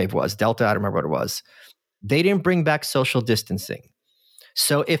second wave was, Delta, I don't remember what it was, they didn't bring back social distancing.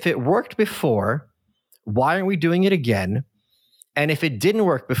 So if it worked before, why aren't we doing it again? And if it didn't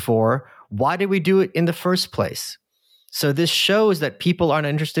work before, why did we do it in the first place? So this shows that people aren't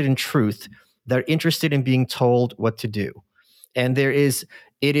interested in truth. They're interested in being told what to do. And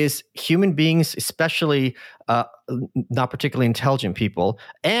it is human beings, especially not particularly intelligent people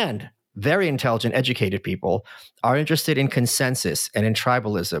and very intelligent, educated people, are interested in consensus and in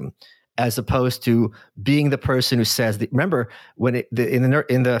tribalism, as opposed to being the person who says, remember, when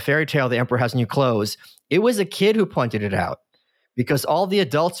in the fairy tale, The Emperor Has New Clothes, it was a kid who pointed it out because all the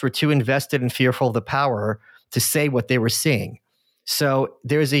adults were too invested and fearful of the power to say what they were seeing. So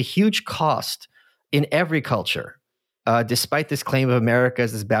there's a huge cost in every culture, despite this claim of America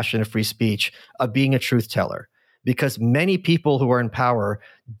as this bastion of free speech, of being a truth teller. Because many people who are in power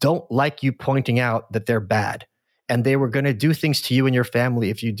don't like you pointing out that they're bad. And they were going to do things to you and your family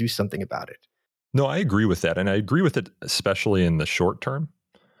if you do something about it. No, I agree with that. And I agree with it, especially in the short term.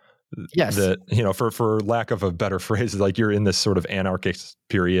 Yes. That, for lack of a better phrase, like you're in this sort of anarchist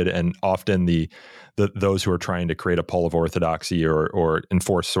period, and often those who are trying to create a pole of orthodoxy or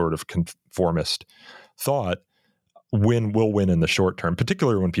enforce sort of conformist thought will win in the short term,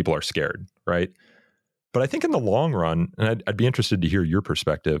 particularly when people are scared, right? But I think in the long run, and I'd be interested to hear your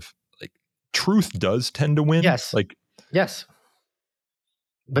perspective, like truth does tend to win. Yes. Yes.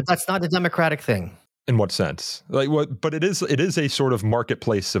 But that's not a democratic thing. In what sense? Like what? But it is a sort of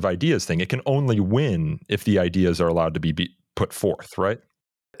marketplace of ideas thing. It can only win if the ideas are allowed to be put forth, right?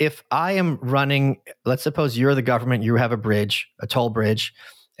 If I am running, let's suppose you're the government, you have a bridge, a toll bridge,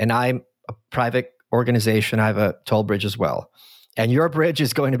 and I'm a private organization, I have a toll bridge as well. And your bridge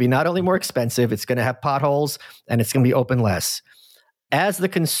is going to be not only more expensive, it's going to have potholes and it's going to be open less. As the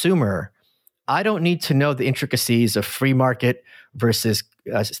consumer, I don't need to know the intricacies of free market versus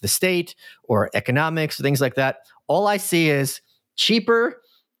the state or economics, things like that. All I see is cheaper,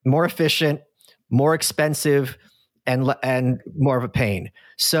 more efficient, more expensive, and more of a pain.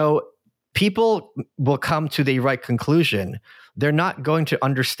 So people will come to the right conclusion. They're not going to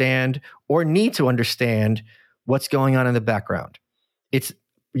understand or need to understand what's going on in the background. It's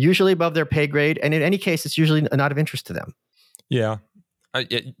usually above their pay grade, and in any case, it's usually not of interest to them. Yeah.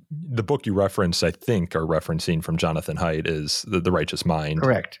 The book you reference, I think, are referencing from Jonathan Haidt is The Righteous Mind.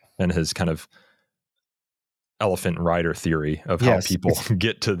 Correct. And his kind of elephant rider theory of how people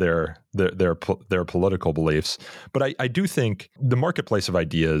get to their political beliefs. But I do think the marketplace of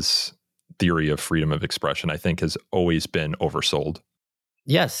ideas theory of freedom of expression, I think, has always been oversold.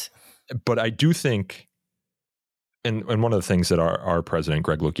 Yes. But I do think, and one of the things that our president,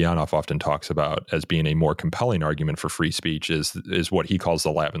 Greg Lukianoff, often talks about as being a more compelling argument for free speech is what he calls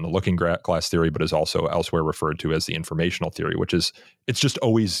the lab and the looking glass theory, but is also elsewhere referred to as the informational theory, which is it's just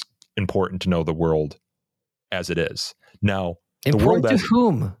always important to know the world as it is. Now, important the world to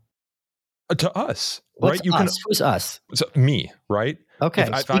whom? To us, What's right? us? Who's us? So me, right? Okay,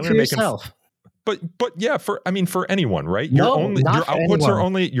 speak for yourself. But yeah, for anyone, right? No, your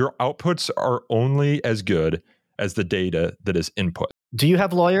outputs are only as good as the data that is input. Do you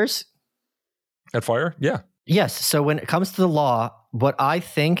have lawyers at Fire? Yeah. Yes. So when it comes to the law, what I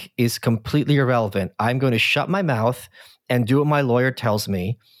think is completely irrelevant, I'm going to shut my mouth and do what my lawyer tells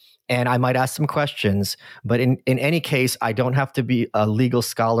me. And I might ask some questions, but in any case, I don't have to be a legal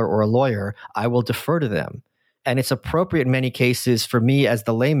scholar or a lawyer. I will defer to them. And it's appropriate in many cases for me as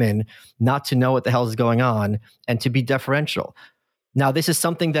the layman not to know what the hell is going on and to be deferential. Now, this is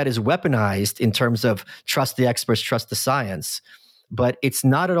something that is weaponized in terms of trust the experts, trust the science, but it's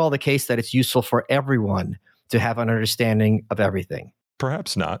not at all the case that it's useful for everyone to have an understanding of everything.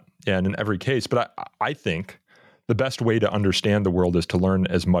 Perhaps not, and in every case, but I think the best way to understand the world is to learn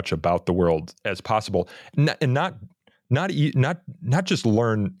as much about the world as possible, and not just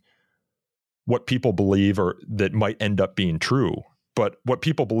learn what people believe or that might end up being true, but what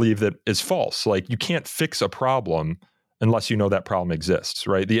people believe that is false. Like, you can't fix a problem unless you know that problem exists,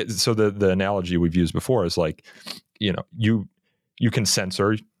 right? So the analogy we've used before is like, you can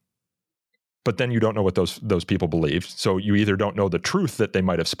censor, but then you don't know what those people believe. So you either don't know the truth that they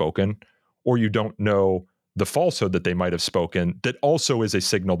might have spoken, or you don't know the falsehood that they might have spoken that also is a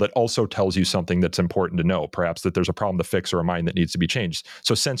signal that also tells you something that's important to know, perhaps that there's a problem to fix or a mind that needs to be changed.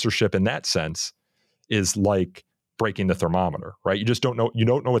 So censorship in that sense is like breaking the thermometer, right? You just don't know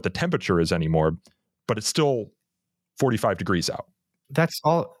what the temperature is anymore, but it's still 45 degrees out. That's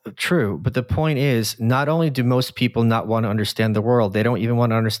all true. But the point is, not only do most people not want to understand the world, they don't even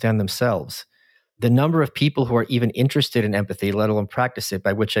want to understand themselves. The number of people who are even interested in empathy, let alone practice it,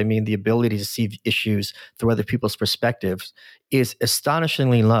 by which I mean the ability to see issues through other people's perspectives, is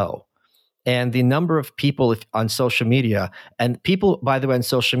astonishingly low. And the number of people on social media, and people, by the way, on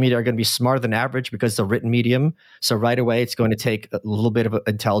social media are going to be smarter than average because it's a written medium. So right away, it's going to take a little bit of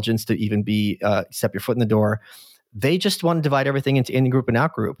intelligence to even step your foot in the door. They just want to divide everything into in-group and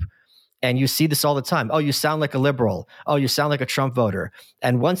out-group. And you see this all the time. Oh, you sound like a liberal. Oh, you sound like a Trump voter.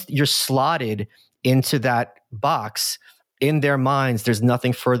 And once you're slotted into that box, in their minds, there's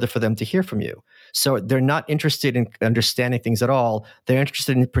nothing further for them to hear from you. So they're not interested in understanding things at all. They're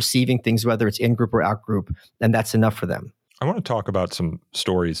interested in perceiving things, whether it's in-group or out-group, and that's enough for them. I want to talk about some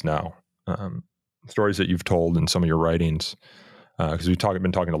stories now, stories that you've told in some of your writings, because we've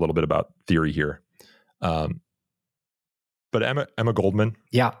been talking a little bit about theory here. But Emma Goldman,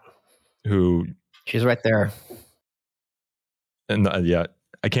 Yeah, who she's right there. And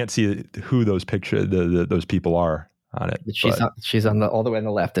I can't see who those those people are on it. She's on all the way on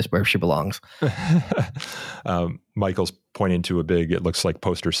the left. Is where she belongs. Michael's pointing to a big, it looks like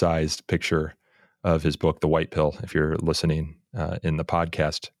poster-sized picture of his book, The White Pill, if you're listening in the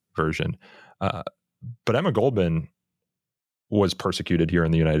podcast version. But Emma Goldman was persecuted here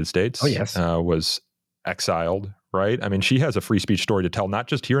in the United States. Oh, yes. Was exiled, right? I mean, she has a free speech story to tell, not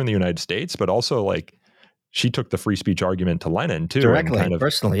just here in the United States, but also like she took the free speech argument to Lenin too. Directly, and kind of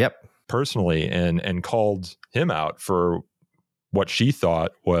personally, yep. Personally, and called him out for what she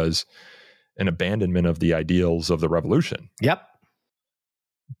thought was an abandonment of the ideals of the revolution. Yep.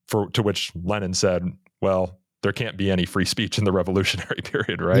 To which Lenin said, well, there can't be any free speech in the revolutionary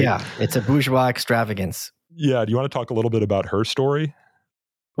period, right? Yeah, it's a bourgeois extravagance. Yeah. Do you want to talk a little bit about her story?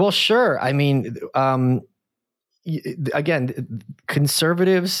 Well, sure. I mean, again,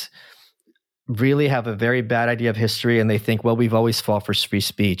 conservatives really have a very bad idea of history, and they think, well, we've always fought for free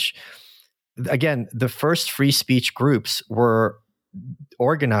speech. Again, the first free speech groups were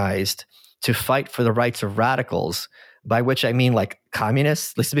organized to fight for the rights of radicals, by which I mean like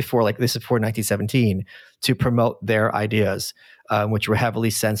communists. This is before 1917, to promote their ideas, which were heavily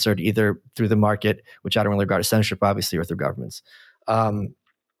censored either through the market, which I don't really regard as censorship, obviously, or through governments.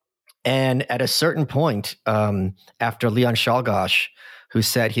 And at a certain point, after Leon Czolgosz, who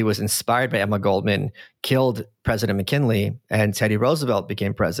said he was inspired by Emma Goldman, killed President McKinley and Teddy Roosevelt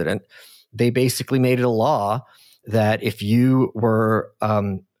became president, they basically made it a law that if you were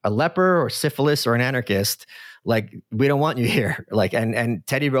a leper or syphilis or an anarchist, like, we don't want you here. Like, and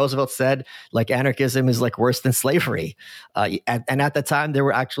Teddy Roosevelt said, like, anarchism is like worse than slavery. And at the time, there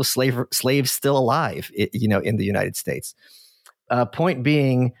were actual slaves still alive, in the United States. Point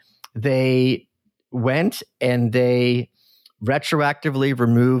being, they went and they retroactively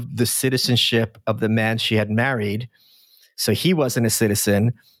removed the citizenship of the man she had married. So he wasn't a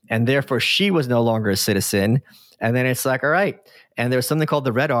citizen, and therefore she was no longer a citizen. And then it's like, all right. And there's something called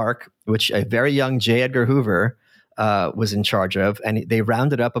the Red Ark, which a very young J. Edgar Hoover was in charge of. And they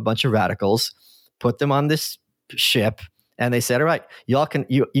rounded up a bunch of radicals, put them on this ship, and they said, all right,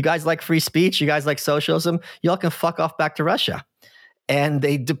 you guys like free speech? You guys like socialism? Y'all can fuck off back to Russia. And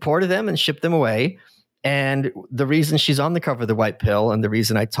they deported them and shipped them away. And the reason she's on the cover of The White Pill, and the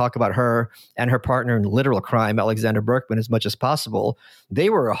reason I talk about her and her partner in literal crime, Alexander Berkman, as much as possible, they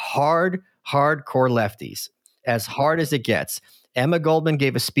were hardcore lefties, as hard as it gets. Emma Goldman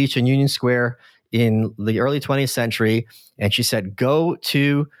gave a speech in Union Square in the early 20th century, and she said, go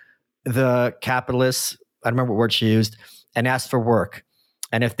to the capitalists, I don't remember what word she used, and ask for work.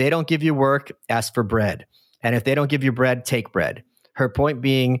 And if they don't give you work, ask for bread. And if they don't give you bread, take bread. Her point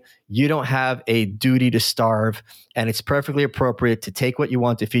being, you don't have a duty to starve, and it's perfectly appropriate to take what you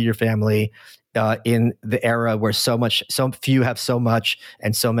want to feed your family in the era where so few have so much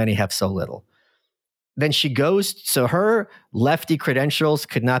and so many have so little. Then she goes, so her lefty credentials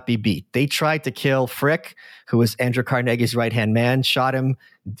could not be beat. They tried to kill Frick, who was Andrew Carnegie's right-hand man, shot him,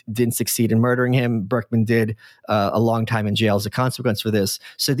 didn't succeed in murdering him. Berkman did a long time in jail as a consequence for this.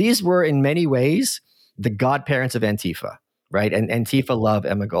 So these were, in many ways, the godparents of Antifa. Right. And Antifa love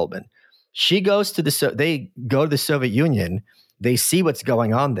Emma Goldman. They go to the Soviet Union. They see what's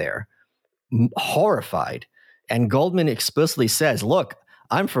going on there, horrified. And Goldman explicitly says, look,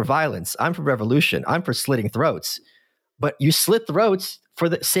 I'm for violence. I'm for revolution. I'm for slitting throats. But you slit throats for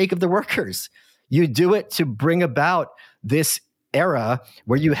the sake of the workers. You do it to bring about this era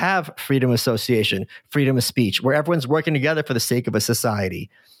where you have freedom of association, freedom of speech, where everyone's working together for the sake of a society.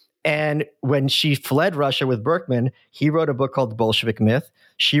 And when she fled Russia with Berkman, he wrote a book called The Bolshevik Myth.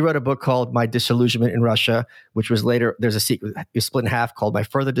 She wrote a book called My Disillusionment in Russia, which was later, there's a sequel, split in half, called My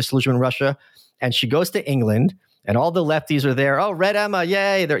Further Disillusionment in Russia. And she goes to England, and all the lefties are there. Oh, Red Emma,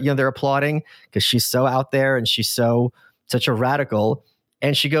 yay! They're applauding because she's so out there and she's such a radical.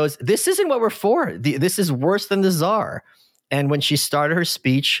 And she goes, "This isn't what we're for. This is worse than the Tsar." And when she started her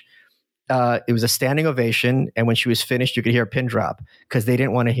speech, it was a standing ovation, and when she was finished, you could hear a pin drop because they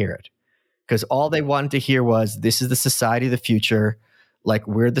didn't want to hear it. Because all they wanted to hear was, this is the society of the future. Like,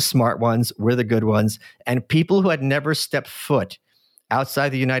 we're the smart ones, we're the good ones. And people who had never stepped foot outside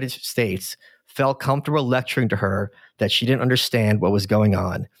the United States felt comfortable lecturing to her that she didn't understand what was going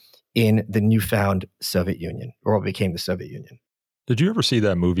on in the newfound Soviet Union, or what became the Soviet Union. Did you ever see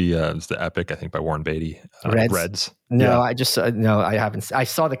that movie? It's the Epic, I think, by Warren Beatty. Reds. No, yeah. I haven't. I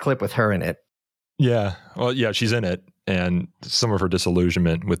saw the clip with her in it. Yeah. Well, yeah, she's in it. And some of her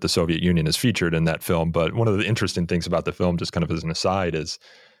disillusionment with the Soviet Union is featured in that film. But one of the interesting things about the film, just kind of as an aside, is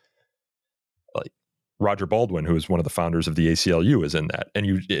like Roger Baldwin, who is one of the founders of the ACLU, is in that. And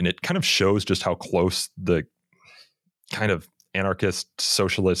it kind of shows just how close the kind of anarchist,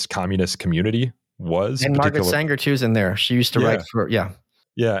 socialist, communist community was. And Margaret Sanger too is in there. She used to write for, Yeah.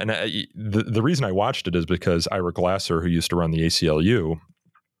 And the reason I watched it is because Ira Glasser, who used to run the ACLU,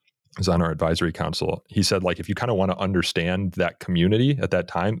 is on our advisory council. He said, like, if you kind of want to understand that community at that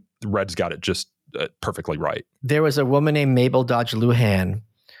time, the Reds got it just perfectly right. There was a woman named Mabel Dodge Luhan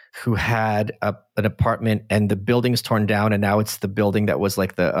who had an apartment, and the building's torn down, and now it's the building that was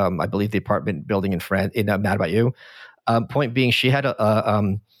like the, I believe, the apartment building in France. Mad About You. Point being, she had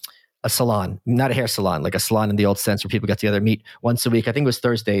a salon, not a hair salon, like a salon in the old sense where people got together, meet once a week. I think it was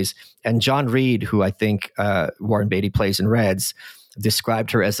Thursdays. And John Reed, who I think Warren Beatty plays in Reds,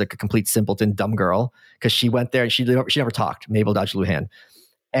 described her as like a complete simpleton, dumb girl, because she went there and she never talked, Mabel Dodge Luhan.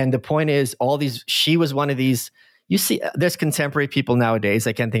 And the point is, she was one of these. You see, there's contemporary people nowadays,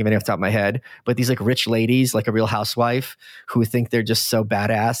 I can't think of any off the top of my head, but these like rich ladies, like a Real Housewife, who think they're just so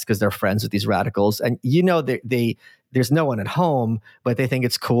badass because they're friends with these radicals. And there's no one at home, but they think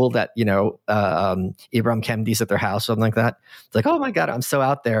it's cool that, Ibram Kemdi's at their house, something like that. It's like, oh my God, I'm so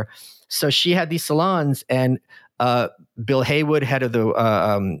out there. So she had these salons, and Bill Haywood, head of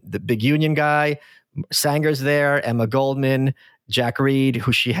the big union guy, Sanger's there, Emma Goldman, Jack Reed,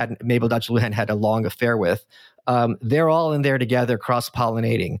 who Mabel Dodge Luhan had a long affair with. They're all in there together,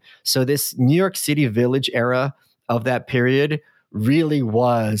 cross-pollinating. So this New York City Village era of that period really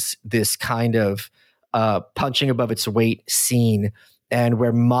was this kind of punching above its weight scene, and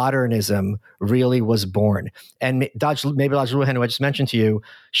where modernism really was born. And Mabel Dodge Luhan, who I just mentioned to you,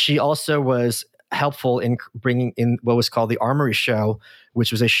 she also was helpful in bringing in what was called the Armory Show, which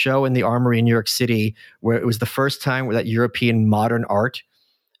was a show in the Armory in New York City, where it was the first time that European modern art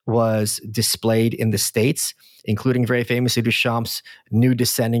was displayed in the States, including very famously Duchamp's Nude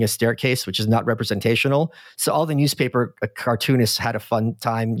Descending a Staircase, which is not representational. So all the newspaper cartoonists had a fun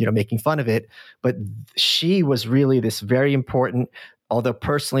time, making fun of it. But she was really this very important, although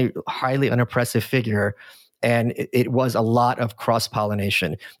personally highly unimpressive figure. And it was a lot of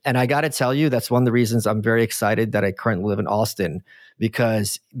cross-pollination. And I got to tell you, that's one of the reasons I'm very excited that I currently live in Austin,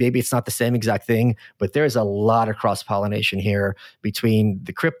 because maybe it's not the same exact thing, but there's a lot of cross-pollination here between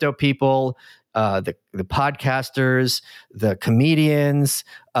the crypto people, the podcasters, the comedians,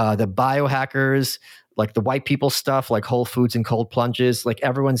 the biohackers, like the white people stuff, like Whole Foods and cold plunges. Like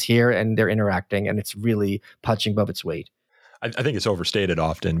everyone's here and they're interacting, and it's really punching above its weight. I think it's overstated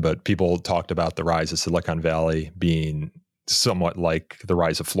often, but people talked about the rise of Silicon Valley being somewhat like the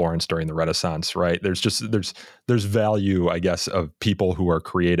rise of Florence during the Renaissance, right? There's value, I guess, of people who are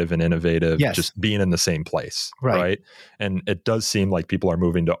creative and innovative, yes, just being in the same place, right? And it does seem like people are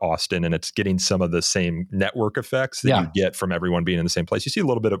moving to Austin, and it's getting some of the same network effects that you get from everyone being in the same place. You see a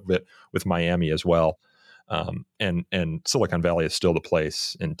little bit of it with Miami as well. And Silicon Valley is still the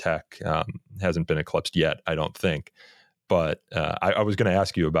place in tech. Hasn't been eclipsed yet, I don't think. But I was going to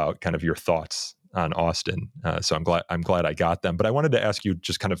ask you about kind of your thoughts on Austin. So I'm glad I got them. But I wanted to ask you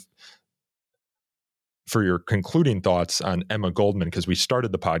just kind of for your concluding thoughts on Emma Goldman, because we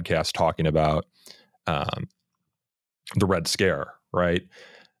started the podcast talking about the Red Scare, right?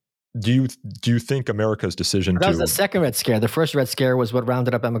 Do you think America's decision that was the second Red Scare? The first Red Scare was what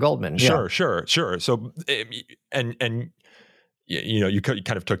rounded up Emma Goldman. Sure. So and you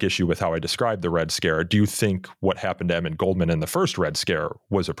kind of took issue with how I described the Red Scare. Do you think what happened to Emma Goldman in the first Red Scare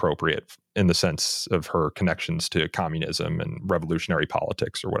was appropriate in the sense of her connections to communism and revolutionary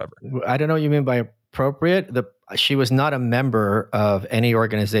politics or whatever? I don't know what you mean by appropriate. She was not a member of any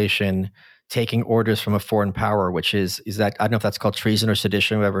organization taking orders from a foreign power, which is that, I don't know if that's called treason or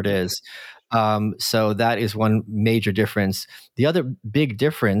sedition, whatever it is. So that is one major difference. The other big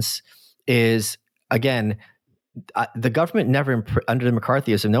difference is, again, the government never, under the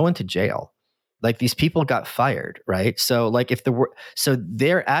McCarthyism, no one went to jail. Like these people got fired, right? So like so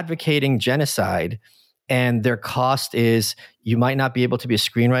they're advocating genocide, and their cost is you might not be able to be a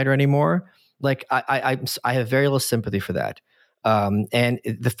screenwriter anymore. Like I have very little sympathy for that. And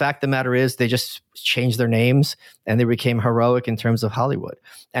the fact of the matter is they just changed their names and they became heroic in terms of Hollywood.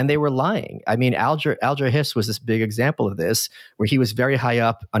 And they were lying. I mean, Alger Hiss was this big example of this, where he was very high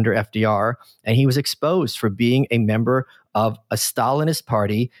up under FDR, and he was exposed for being a member of a Stalinist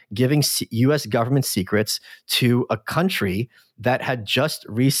party, giving U.S. government secrets to a country that had just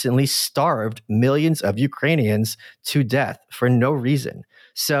recently starved millions of Ukrainians to death for no reason.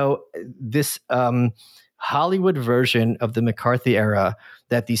 So this Hollywood version of the McCarthy era,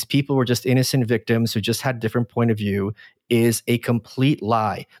 that these people were just innocent victims who just had a different point of view, is a complete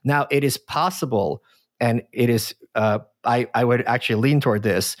lie. Now, it is possible, and it is, I would actually lean toward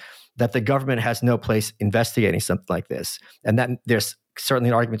this, that the government has no place investigating something like this. And that there's certainly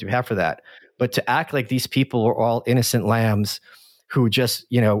an argument to have for that. But to act like these people are all innocent lambs who just,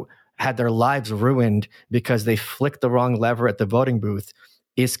 had their lives ruined because they flicked the wrong lever at the voting booth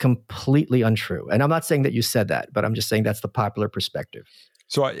is completely untrue. And I'm not saying that you said that, but I'm just saying that's the popular perspective.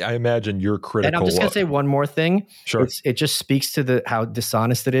 So I imagine you're critical. And I'm just going to say one more thing. Sure. It just speaks to how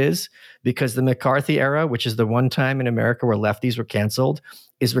dishonest it is, because the McCarthy era, which is the one time in America where lefties were canceled,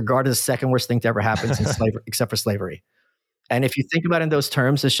 is regarded as the second worst thing to ever happen since slavery, except for slavery. And if you think about it in those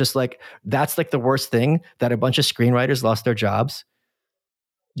terms, it's just like, that's like the worst thing, that a bunch of screenwriters lost their jobs.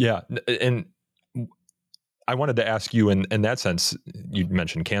 Yeah. And I wanted to ask you in that sense, you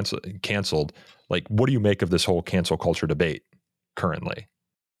mentioned canceled. Like, what do you make of this whole cancel culture debate currently?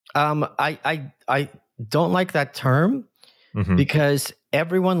 I don't like that term because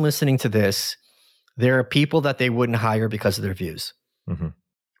everyone listening to this, there are people that they wouldn't hire because of their views,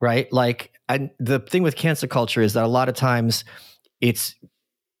 right? Like, and the thing with cancel culture is that a lot of times it's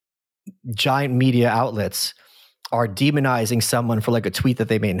giant media outlets are demonizing someone for like a tweet that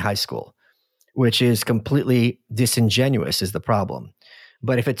they made in high school, which is completely disingenuous is the problem.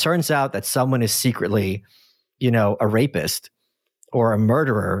 But if it turns out that someone is secretly, a rapist or a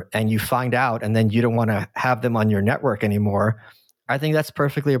murderer, and you find out, and then you don't want to have them on your network anymore, I think that's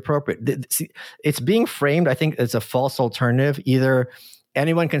perfectly appropriate. It's being framed, I think, as a false alternative. Either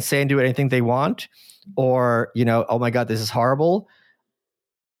anyone can say and do anything they want, or, oh my God, this is horrible.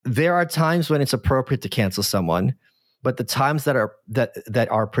 There are times when it's appropriate to cancel someone, but the times that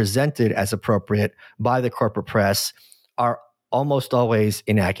are presented as appropriate by the corporate press are almost always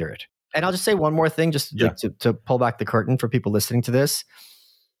inaccurate. And I'll just say one more thing, just to pull back the curtain for people listening to this.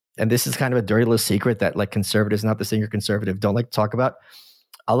 And this is kind of a dirty little secret that like conservatives, not the senior conservative, don't like to talk about.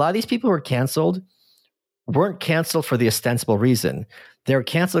 A lot of these people who are canceled weren't canceled for the ostensible reason. They were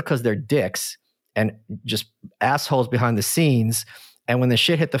canceled because they're dicks and just assholes behind the scenes. And when the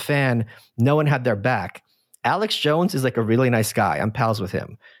shit hit the fan, no one had their back. Alex Jones is like a really nice guy. I'm pals with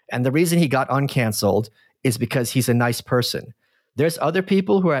him. And the reason he got uncanceled is because he's a nice person. There's other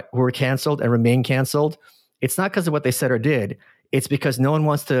people who are canceled and remain canceled. It's not because of what they said or did. It's because no one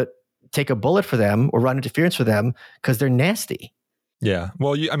wants to take a bullet for them or run interference for them because they're nasty. Yeah.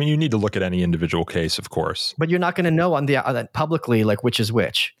 Well, you need to look at any individual case, of course. But you're not going to know on the publicly like which is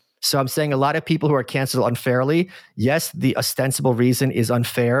which. So I'm saying a lot of people who are canceled unfairly, yes, the ostensible reason is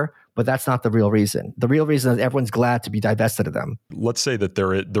unfair, but that's not the real reason. The real reason is everyone's glad to be divested of them. Let's say that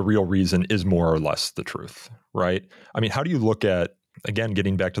the real reason is more or less the truth, right? I mean, how do you look at, again,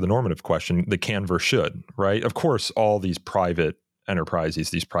 getting back to the normative question, the can versus should, right? Of course, all these private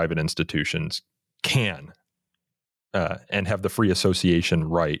enterprises, these private institutions can and have the free association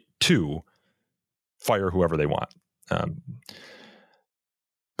right to fire whoever they want.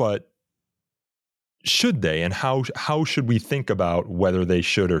 But should they, and how should we think about whether they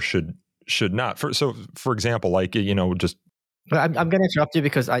should or should not? For example, like, just. I'm going to interrupt you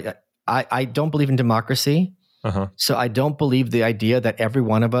because I don't believe in democracy. So I don't believe the idea that every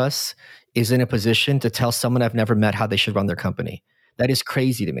one of us is in a position to tell someone I've never met how they should run their company. That is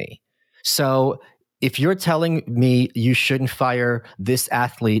crazy to me. So if you're telling me you shouldn't fire this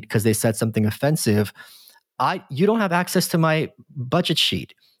athlete because they said something offensive, you don't have access to my budget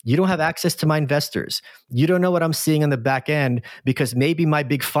sheet. You don't have access to my investors. You don't know what I'm seeing on the back end because maybe my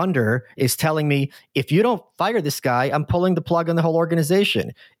big funder is telling me, if you don't fire this guy, I'm pulling the plug on the whole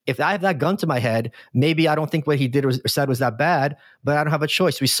organization. If I have that gun to my head, maybe I don't think what he did or said was that bad, but I don't have a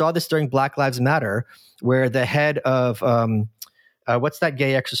choice. We saw this during Black Lives Matter, where the head of, what's that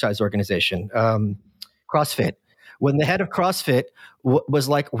gay exercise organization? CrossFit. When the head of CrossFit was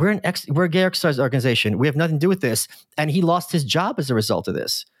like, we're a gay exercise organization. We have nothing to do with this. And he lost his job as a result of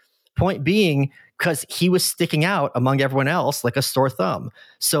this. Point being, because he was sticking out among everyone else like a sore thumb.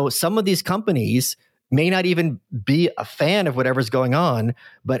 So some of these companies may not even be a fan of whatever's going on,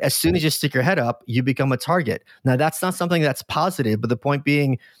 but as soon as you stick your head up, you become a target. Now, that's not something that's positive, but the point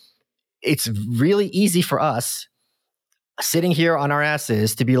being, it's really easy for us sitting here on our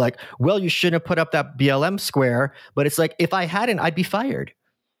asses to be like, well, you shouldn't have put up that BLM square. But it's like, if I hadn't, I'd be fired.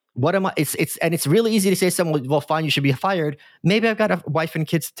 What am I? It's really easy to say to someone, well, fine, you should be fired. Maybe I've got a wife and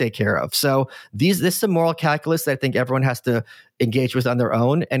kids to take care of. So this is a moral calculus that I think everyone has to engage with on their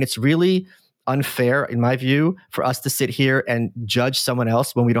own. And it's really unfair, in my view, for us to sit here and judge someone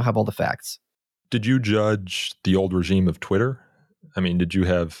else when we don't have all the facts. Did you judge the old regime of Twitter? I mean, did you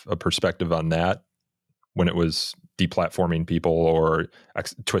have a perspective on that when it was deplatforming people or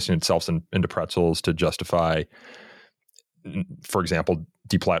twisting itself into pretzels to justify, for example,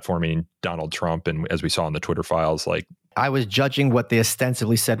 deplatforming Donald Trump, and as we saw in the Twitter files, like I was judging what they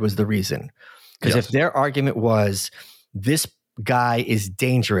ostensibly said was the reason. Because Yes. if their argument was this guy is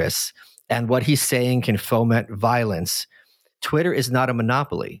dangerous and what he's saying can foment violence, Twitter is not a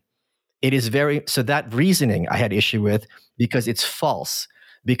monopoly. It is so that reasoning I had issue with because it's false.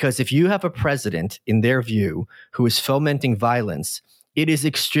 Because if you have a president, in their view, who is fomenting violence, it is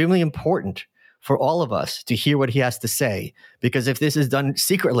extremely important for all of us to hear what he has to say. Because if this is done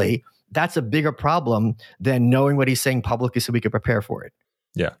secretly, that's a bigger problem than knowing what he's saying publicly so we can prepare for it.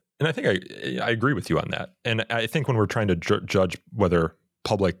 Yeah. And I think I agree with you on that. And I think when we're trying to judge whether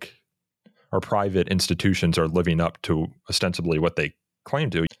public or private institutions are living up to ostensibly what they claim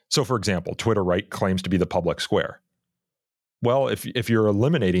to. So, for example, Twitter, right, claims to be the public square. Well, if you're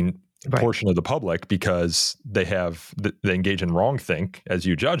eliminating a portion of the public because they engage in wrongthink as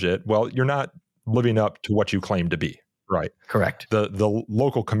you judge it, well, you're not living up to what you claim to be, right? Correct. The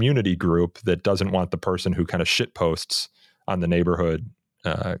local community group that doesn't want the person who kind of shit posts on the neighborhood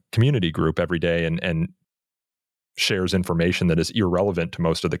community group every day and shares information that is irrelevant to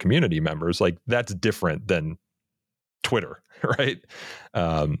most of the community members, like that's different than Twitter, right?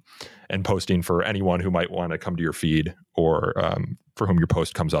 And posting for anyone who might want to come to your feed or for whom your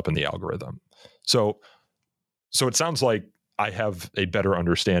post comes up in the algorithm. So it sounds like I have a better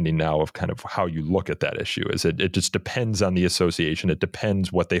understanding now of kind of how you look at that issue. Is it just depends on the association. It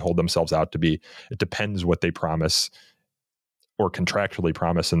depends what they hold themselves out to be. It depends what they promise or contractually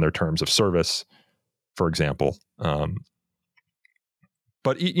promise in their terms of service, for example.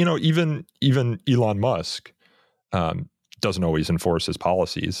 But even Elon Musk doesn't always enforce his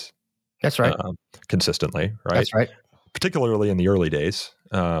policies. That's right. Consistently, right? That's right. Particularly in the early days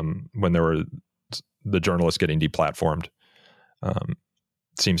when there were the journalists getting deplatformed.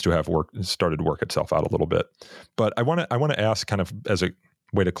 Seems to have started to work itself out a little bit. But I want to ask, kind of as a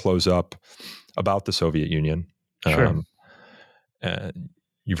way to close up, about the Soviet Union. Sure.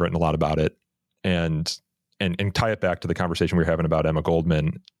 You've written a lot about it, and tie it back to the conversation we were having about Emma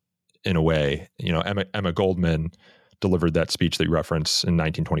Goldman. In a way, Emma Goldman delivered that speech that you reference in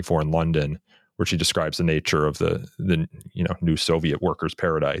 1924 in London, where she describes the nature of the new Soviet workers'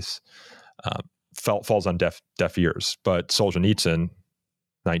 paradise. Falls on deaf ears. But Solzhenitsyn,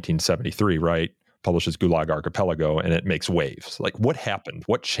 1973, right, publishes Gulag Archipelago, and it makes waves. Like, what happened?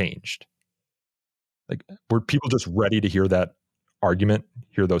 What changed? Like, were people just ready to hear that argument,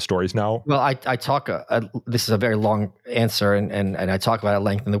 hear those stories now? Well, I talk, this is a very long answer, and I talk about it at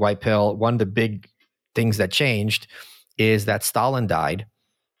length in The White Pill. One of the big things that changed is that Stalin died.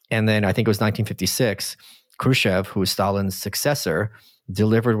 And then I think it was 1956, Khrushchev, who was Stalin's successor,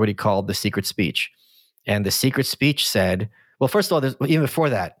 delivered what he called the secret speech. And the secret speech said, well, first of all, even before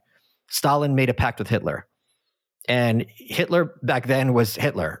that, Stalin made a pact with Hitler. And Hitler back then was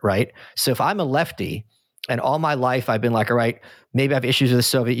Hitler, right? So if I'm a lefty, and all my life I've been like, all right, maybe I have issues with the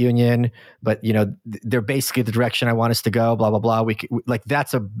Soviet Union, but they're basically the direction I want us to go, blah, blah, blah. Like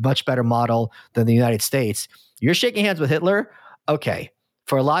that's a much better model than the United States. You're shaking hands with Hitler? Okay.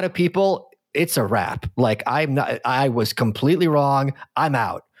 For a lot of people, it's a wrap. Like I was completely wrong. I'm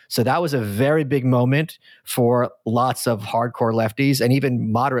out. So that was a very big moment for lots of hardcore lefties and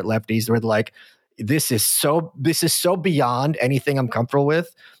even moderate lefties who were like, this is so beyond anything I'm comfortable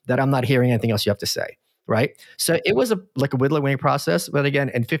with that I'm not hearing anything else you have to say. Right. So it was like a whittling process. But again,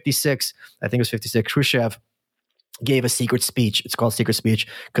 in 56, I think it was 56, Khrushchev gave a secret speech. It's called secret speech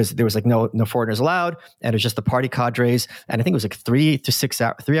because there was like no foreigners allowed. And it was just the party cadres. And I think it was like 3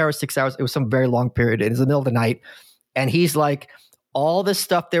 hours, 6 hours. It was some very long period. It was the middle of the night. And he's like, all the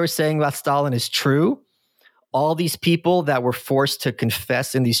stuff they were saying about Stalin is true. All these people that were forced to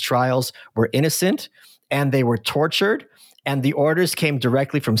confess in these trials were innocent and they were tortured. And the orders came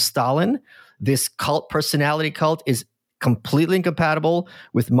directly from Stalin. This personality cult is completely incompatible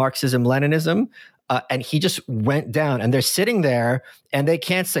with Marxism, Leninism. And he just went down and they're sitting there and they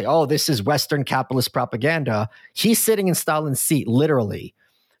can't say, oh, this is Western capitalist propaganda. He's sitting in Stalin's seat, literally.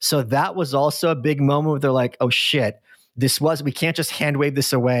 So that was also a big moment where they're like, oh shit, we can't just hand wave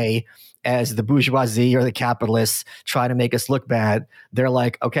this away as the bourgeoisie or the capitalists try to make us look bad. They're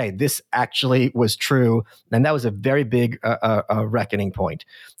like, okay, this actually was true. And that was a very big reckoning point.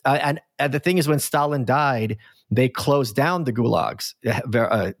 And the thing is, when Stalin died, they closed down the gulags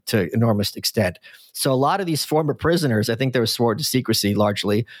to enormous extent. So a lot of these former prisoners, I think they were sworn to secrecy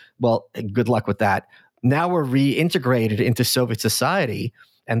largely. Well, good luck with that. Now were reintegrated into Soviet society,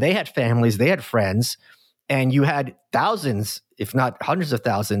 and they had families, they had friends, and you had thousands, if not hundreds of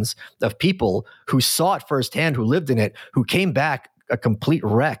thousands, of people who saw it firsthand, who lived in it, who came back a complete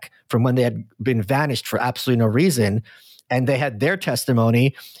wreck from when they had been vanished for absolutely no reason. And they had their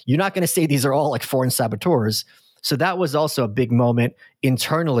testimony. You're not going to say these are all like foreign saboteurs, So that was also a big moment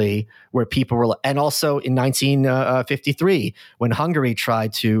internally where people were, and also in 1953, when Hungary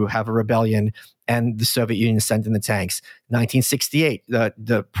tried to have a rebellion and the Soviet Union sent in the tanks. 1968,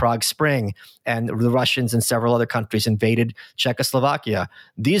 the Prague Spring, and the Russians and several other countries invaded Czechoslovakia.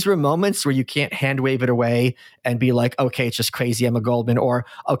 These were moments where you can't hand wave it away and be like, okay, it's just crazy Emma Goldman, or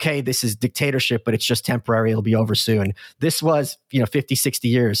okay, this is dictatorship, but it's just temporary, it'll be over soon. This was, 50, 60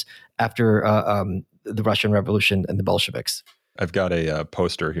 years after the Russian Revolution and the Bolsheviks. I've got a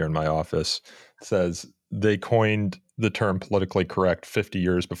poster here in my office. It says they coined the term politically correct 50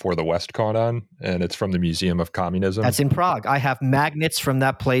 years before the West caught on, and it's from the Museum of Communism. That's in Prague. I have magnets from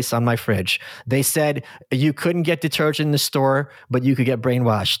that place on my fridge. They said you couldn't get detergent in the store, but you could get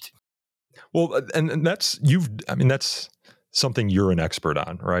brainwashed. Well, and that's something you're an expert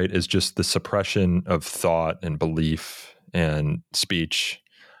on, right? Is just the suppression of thought and belief and speech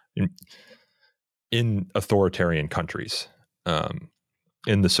in authoritarian countries,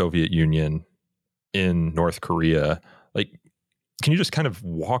 in the Soviet Union, in North Korea. Like, can you just kind of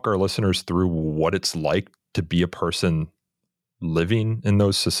walk our listeners through what it's like to be a person living in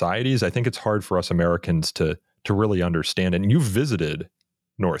those societies? I think it's hard for us Americans to really understand. And you visited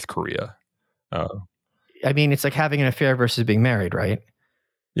North Korea. It's like having an affair versus being married, right?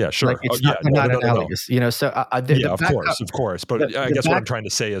 Yeah, sure. Like it's not analogous, So of course. But I guess what I'm trying to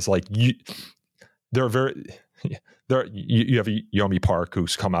say is, like, you have Yomi Park,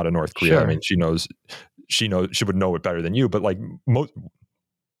 who's come out of North Korea. Sure. I mean, she would know it better than you. But like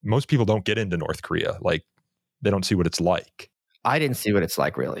most people don't get into North Korea. Like, they don't see what it's like. I didn't see what it's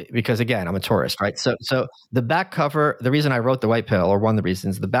like, really, because again, I'm a tourist, right? So the back cover, the reason I wrote The White Pill, or one of the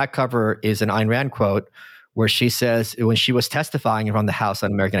reasons, the back cover is an Ayn Rand quote where she says, when she was testifying in front of the House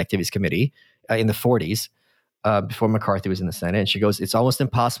on American Activities Committee in the 40s, before McCarthy was in the Senate, and she goes, "It's almost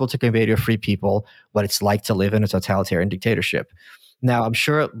impossible to convey to a free people what it's like to live in a totalitarian dictatorship." Now, I'm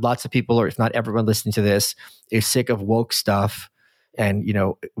sure lots of people, or if not everyone listening to this, is sick of woke stuff and,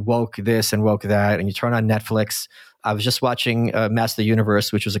 woke this and woke that. And you turn on Netflix. I was just watching Master of the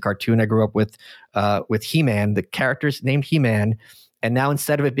Universe, which was a cartoon I grew up with He-Man. The character's named He-Man. And now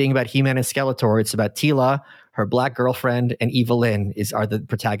instead of it being about He-Man and Skeletor, it's about Tila, her black girlfriend, and Eva Lynn are the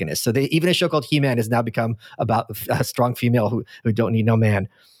protagonists. So even a show called He-Man has now become about a strong female who don't need no man.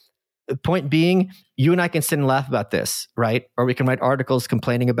 The point being, you and I can sit and laugh about this, right? Or we can write articles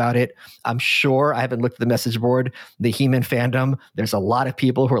complaining about it. I'm sure, I haven't looked at the message board, the He-Man fandom, there's a lot of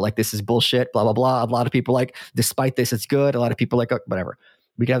people who are like, this is bullshit, blah, blah, blah. A lot of people like, despite this, it's good. A lot of people like, oh, whatever.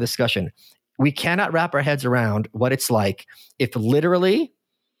 We can have a discussion. We cannot wrap our heads around what it's like if literally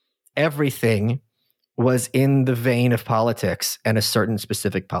everything was in the vein of politics and a certain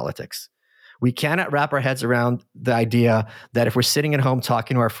specific politics. We cannot wrap our heads around the idea that if we're sitting at home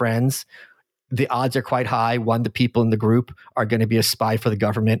talking to our friends, the odds are quite high, one, the people in the group are going to be a spy for the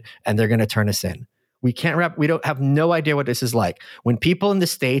government and they're going to turn us in. We don't have no idea what this is like. When people in the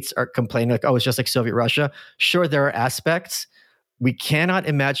States are complaining like, oh, it's just like Soviet Russia. Sure, there are aspects. We cannot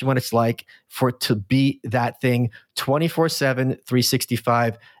imagine what it's like for it to be that thing 24/7,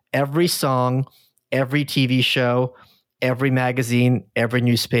 365, every song, every TV show, every magazine, every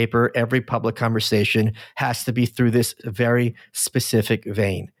newspaper, every public conversation has to be through this very specific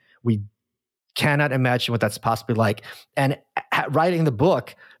vein. We cannot imagine what that's possibly like. And writing the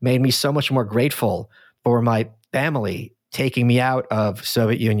book made me so much more grateful for my family taking me out of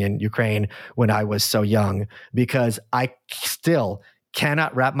Soviet Union, Ukraine, when I was so young, because I still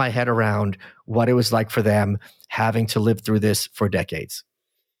cannot wrap my head around what it was like for them having to live through this for decades.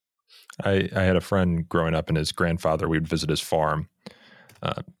 I had a friend growing up, and his grandfather, we'd visit his farm.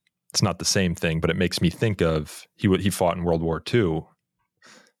 It's not the same thing, but it makes me think of, he fought in World War II,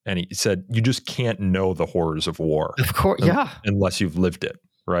 and he said, you just can't know the horrors of war. Of course, yeah. Unless you've lived it,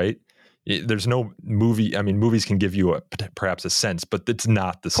 right? There's no movie. I mean, movies can give you perhaps a sense, but it's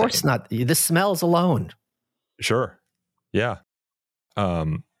not the same. Of course not. The smells alone. Sure. Yeah. I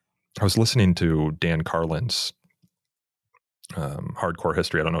was listening to Dan Carlin's Hardcore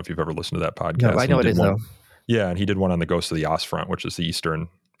History. I don't know if you've ever listened to that podcast. No, I know it is, though. Yeah, and he did one on the Ghost of the Ostfront, which is the Eastern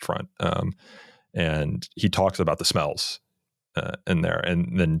Front. And he talks about the smells in there,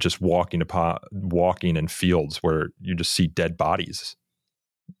 and then just walking in fields where you just see dead bodies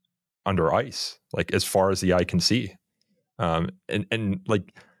under ice, like as far as the eye can see. And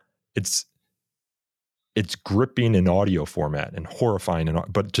like it's gripping in audio format and horrifying,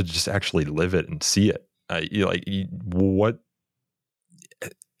 but to just actually live it and see it, I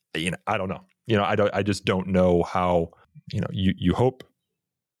don't know. I just don't know how, you hope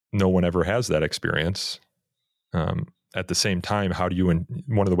no one ever has that experience. at the same time, how do you,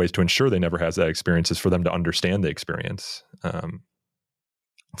 one of the ways to ensure they never has that experience is for them to understand the experience,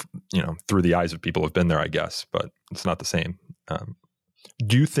 through the eyes of people who've been there, I guess, but it's not the same.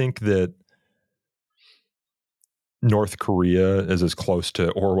 Do you think that North Korea is as close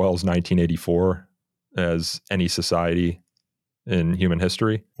to Orwell's 1984 as any society in human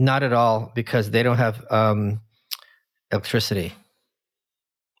history? Not at all, because they don't have electricity.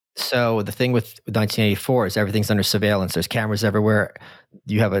 So the thing with 1984 is everything's under surveillance. There's cameras everywhere.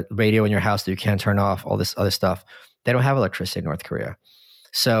 You have a radio in your house that you can't turn off, all this other stuff. They don't have electricity in North Korea.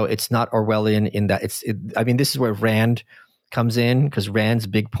 So it's not Orwellian in that this is where Rand comes in, because Rand's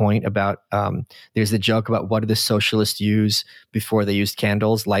big point about, there's the joke about what did the socialists use before they used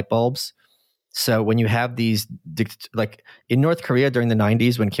candles, light bulbs. So when you have these, like in North Korea during the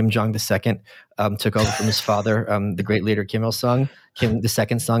 90s, when Kim Jong II took over from his father, the great leader Kim Il-sung, Kim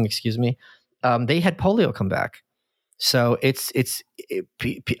II-sung, excuse me, they had polio come back. So it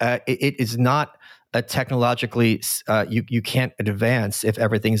is not a technologically, you can't advance if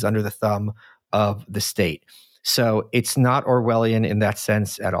everything's under the thumb of the state. So it's not Orwellian in that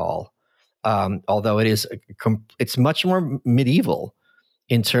sense at all. Although it's much more medieval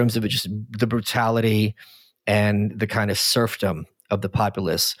in terms of just the brutality and the kind of serfdom of the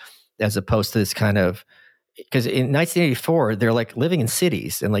populace, as opposed to this kind of, because in 1984, they're like living in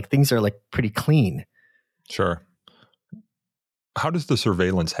cities and like things are like pretty clean. Sure. How does the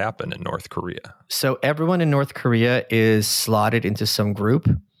surveillance happen in North Korea? So everyone in North Korea is slotted into some group.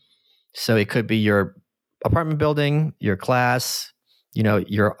 So it could be your apartment building, your class,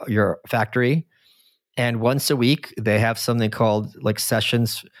 your factory. And once a week, they have something called like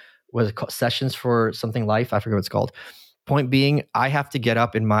sessions. What is it called? Sessions for something life. I forget what it's called. Point being, I have to get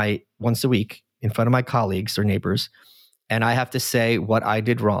up once a week in front of my colleagues or neighbors, and I have to say what I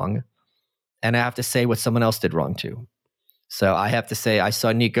did wrong, and I have to say what someone else did wrong too. So I have to say, I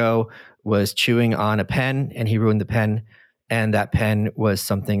saw Nico was chewing on a pen and he ruined the pen, and that pen was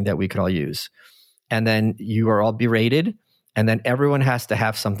something that we could all use. And then you are all berated, and then everyone has to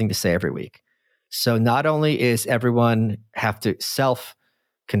have something to say every week. So not only is everyone have to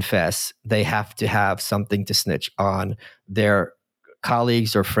self-confess, they have to have something to snitch on their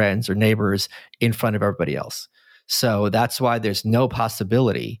colleagues or friends or neighbors in front of everybody else. So that's why there's no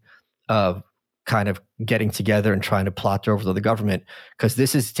possibility of kind of getting together and trying to plot to overthrow the government, because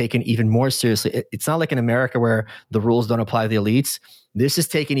this is taken even more seriously. It's not like in America where the rules don't apply to the elites. This is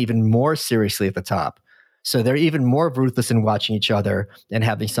taken even more seriously at the top. So they're even more ruthless in watching each other and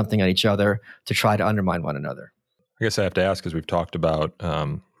having something on each other to try to undermine one another. I guess I have to ask, because we've talked about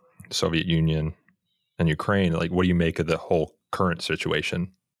Soviet Union and Ukraine, like what do you make of the whole current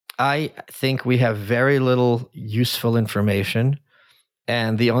situation? I think we have very little useful information.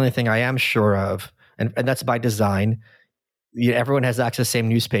 And the only thing I am sure of, and that's by design, everyone has access to the same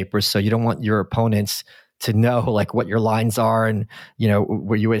newspapers, so you don't want your opponents to know like what your lines are and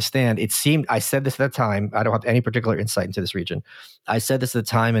where you would stand. It seemed, I said this at the time, I don't have any particular insight into this region. I said this at the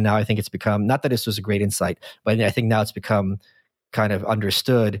time, and now I think it's become, not that this was a great insight, but I think now it's become kind of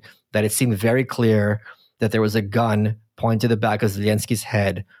understood that it seemed very clear that there was a gun pointed to the back of Zelensky's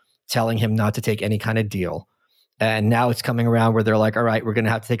head telling him not to take any kind of deal. And now it's coming around where they're like, all right, we're going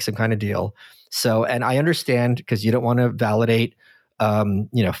to have to take some kind of deal. So, and I understand, because you don't want to validate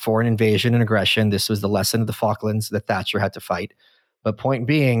foreign invasion and aggression. This was the lesson of the Falklands that Thatcher had to fight. But point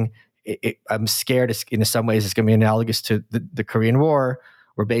being, I'm scared in some ways it's going to be analogous to the Korean War,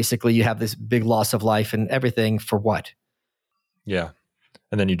 where basically you have this big loss of life and everything for what? Yeah.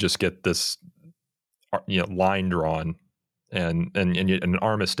 And then you just get this line drawn and an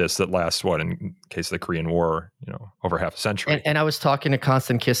armistice that lasts, in case of the Korean War, over half a century. And I was talking to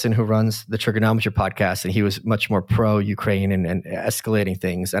Konstantin Kisin, who runs the Trigonometry podcast, and he was much more pro-Ukraine and escalating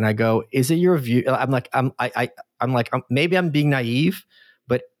things. And I go, is it your view? I'm like, maybe I'm being naive,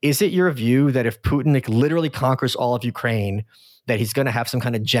 but is it your view that if Putin literally conquers all of Ukraine, that he's going to have some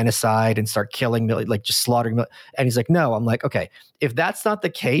kind of genocide and start killing, like just slaughtering? And he's like, no. I'm like, okay, if that's not the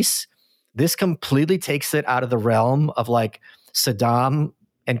case, this completely takes it out of the realm of like Saddam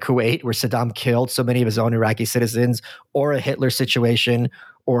and Kuwait, where Saddam killed so many of his own Iraqi citizens, or a Hitler situation,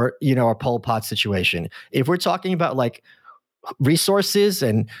 or, a Pol Pot situation. If we're talking about like resources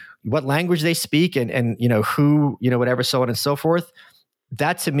and what language they speak and who, whatever, so on and so forth,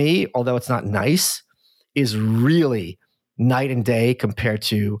 that to me, although it's not nice, is really night and day compared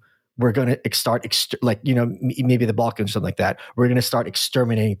to we're going to start, maybe the Balkans or something like that. We're going to start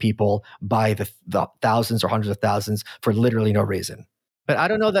exterminating people by the thousands or hundreds of thousands for literally no reason. But I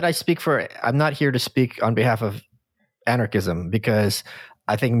don't know that I'm not here to speak on behalf of anarchism, because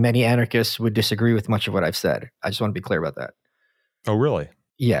I think many anarchists would disagree with much of what I've said. I just want to be clear about that. Oh, really?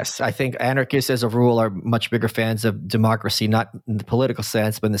 Yes, I think anarchists, as a rule, are much bigger fans of democracy, not in the political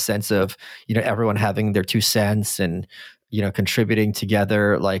sense, but in the sense of, everyone having their 2 cents and, contributing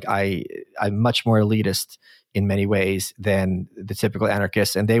together. Like I'm much more elitist in many ways than the typical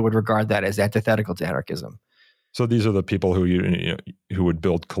anarchist, and they would regard that as antithetical to anarchism. So these are the people who who would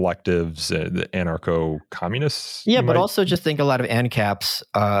build collectives, the anarcho-communists? Yeah, but also just think a lot of ANCAPs.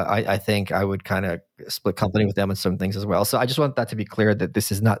 I think I would kind of split company with them on some things as well. So I just want that to be clear that this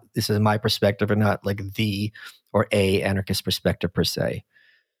is my perspective, and not like the or a anarchist perspective per se.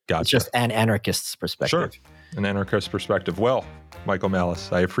 Gotcha. It's just an anarchist's perspective. Sure, an anarchist perspective. Well, Michael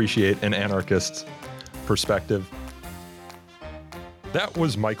Malice, I appreciate an anarchist's perspective. That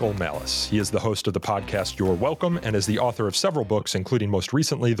was Michael Malice. He is the host of the podcast You're Welcome and is the author of several books, including most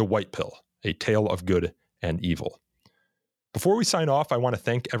recently The White Pill, A Tale of Good and Evil. Before we sign off, I want to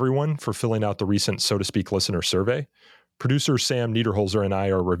thank everyone for filling out the recent So to Speak listener survey. Producer Sam Niederholzer and I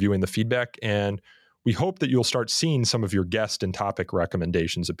are reviewing the feedback, and we hope that you'll start seeing some of your guest and topic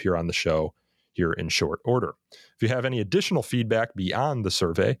recommendations appear on the show here in short order. If you have any additional feedback beyond the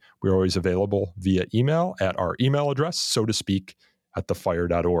survey, we're always available via email at our email address, so to speak,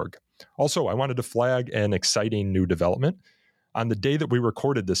 @thefire.org. Also, I wanted to flag an exciting new development. On the day that we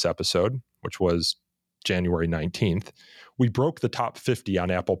recorded this episode, which was January 19th, we broke the top 50 on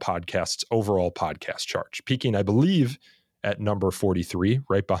Apple Podcasts' overall podcast chart, peaking, I believe, at number 43,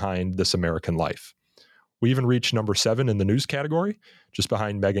 right behind This American Life. We even reached number 7 in the news category, just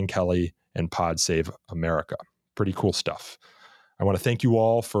behind Megyn Kelly and Pod Save America. Pretty cool stuff. I want to thank you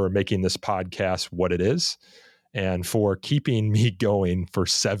all for making this podcast what it is, and for keeping me going for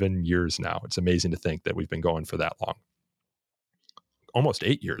 7 years now. It's amazing to think that we've been going for that long. Almost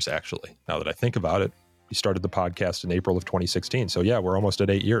 8 years, actually, now that I think about it. We started the podcast in April of 2016. So yeah, we're almost at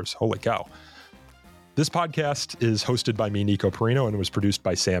 8 years. Holy cow. This podcast is hosted by me, Nico Perino, and was produced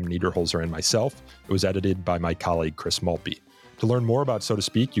by Sam Niederholzer and myself. It was edited by my colleague, Chris Maltby. To learn more about So to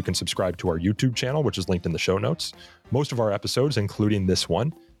Speak, you can subscribe to our YouTube channel, which is linked in the show notes. Most of our episodes, including this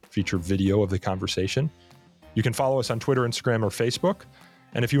one, feature video of the conversation. You can follow us on Twitter, Instagram, or Facebook.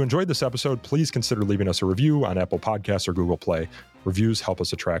 And if you enjoyed this episode, please consider leaving us a review on Apple Podcasts or Google Play. Reviews help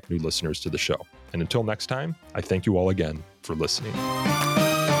us attract new listeners to the show. And until next time, I thank you all again for listening.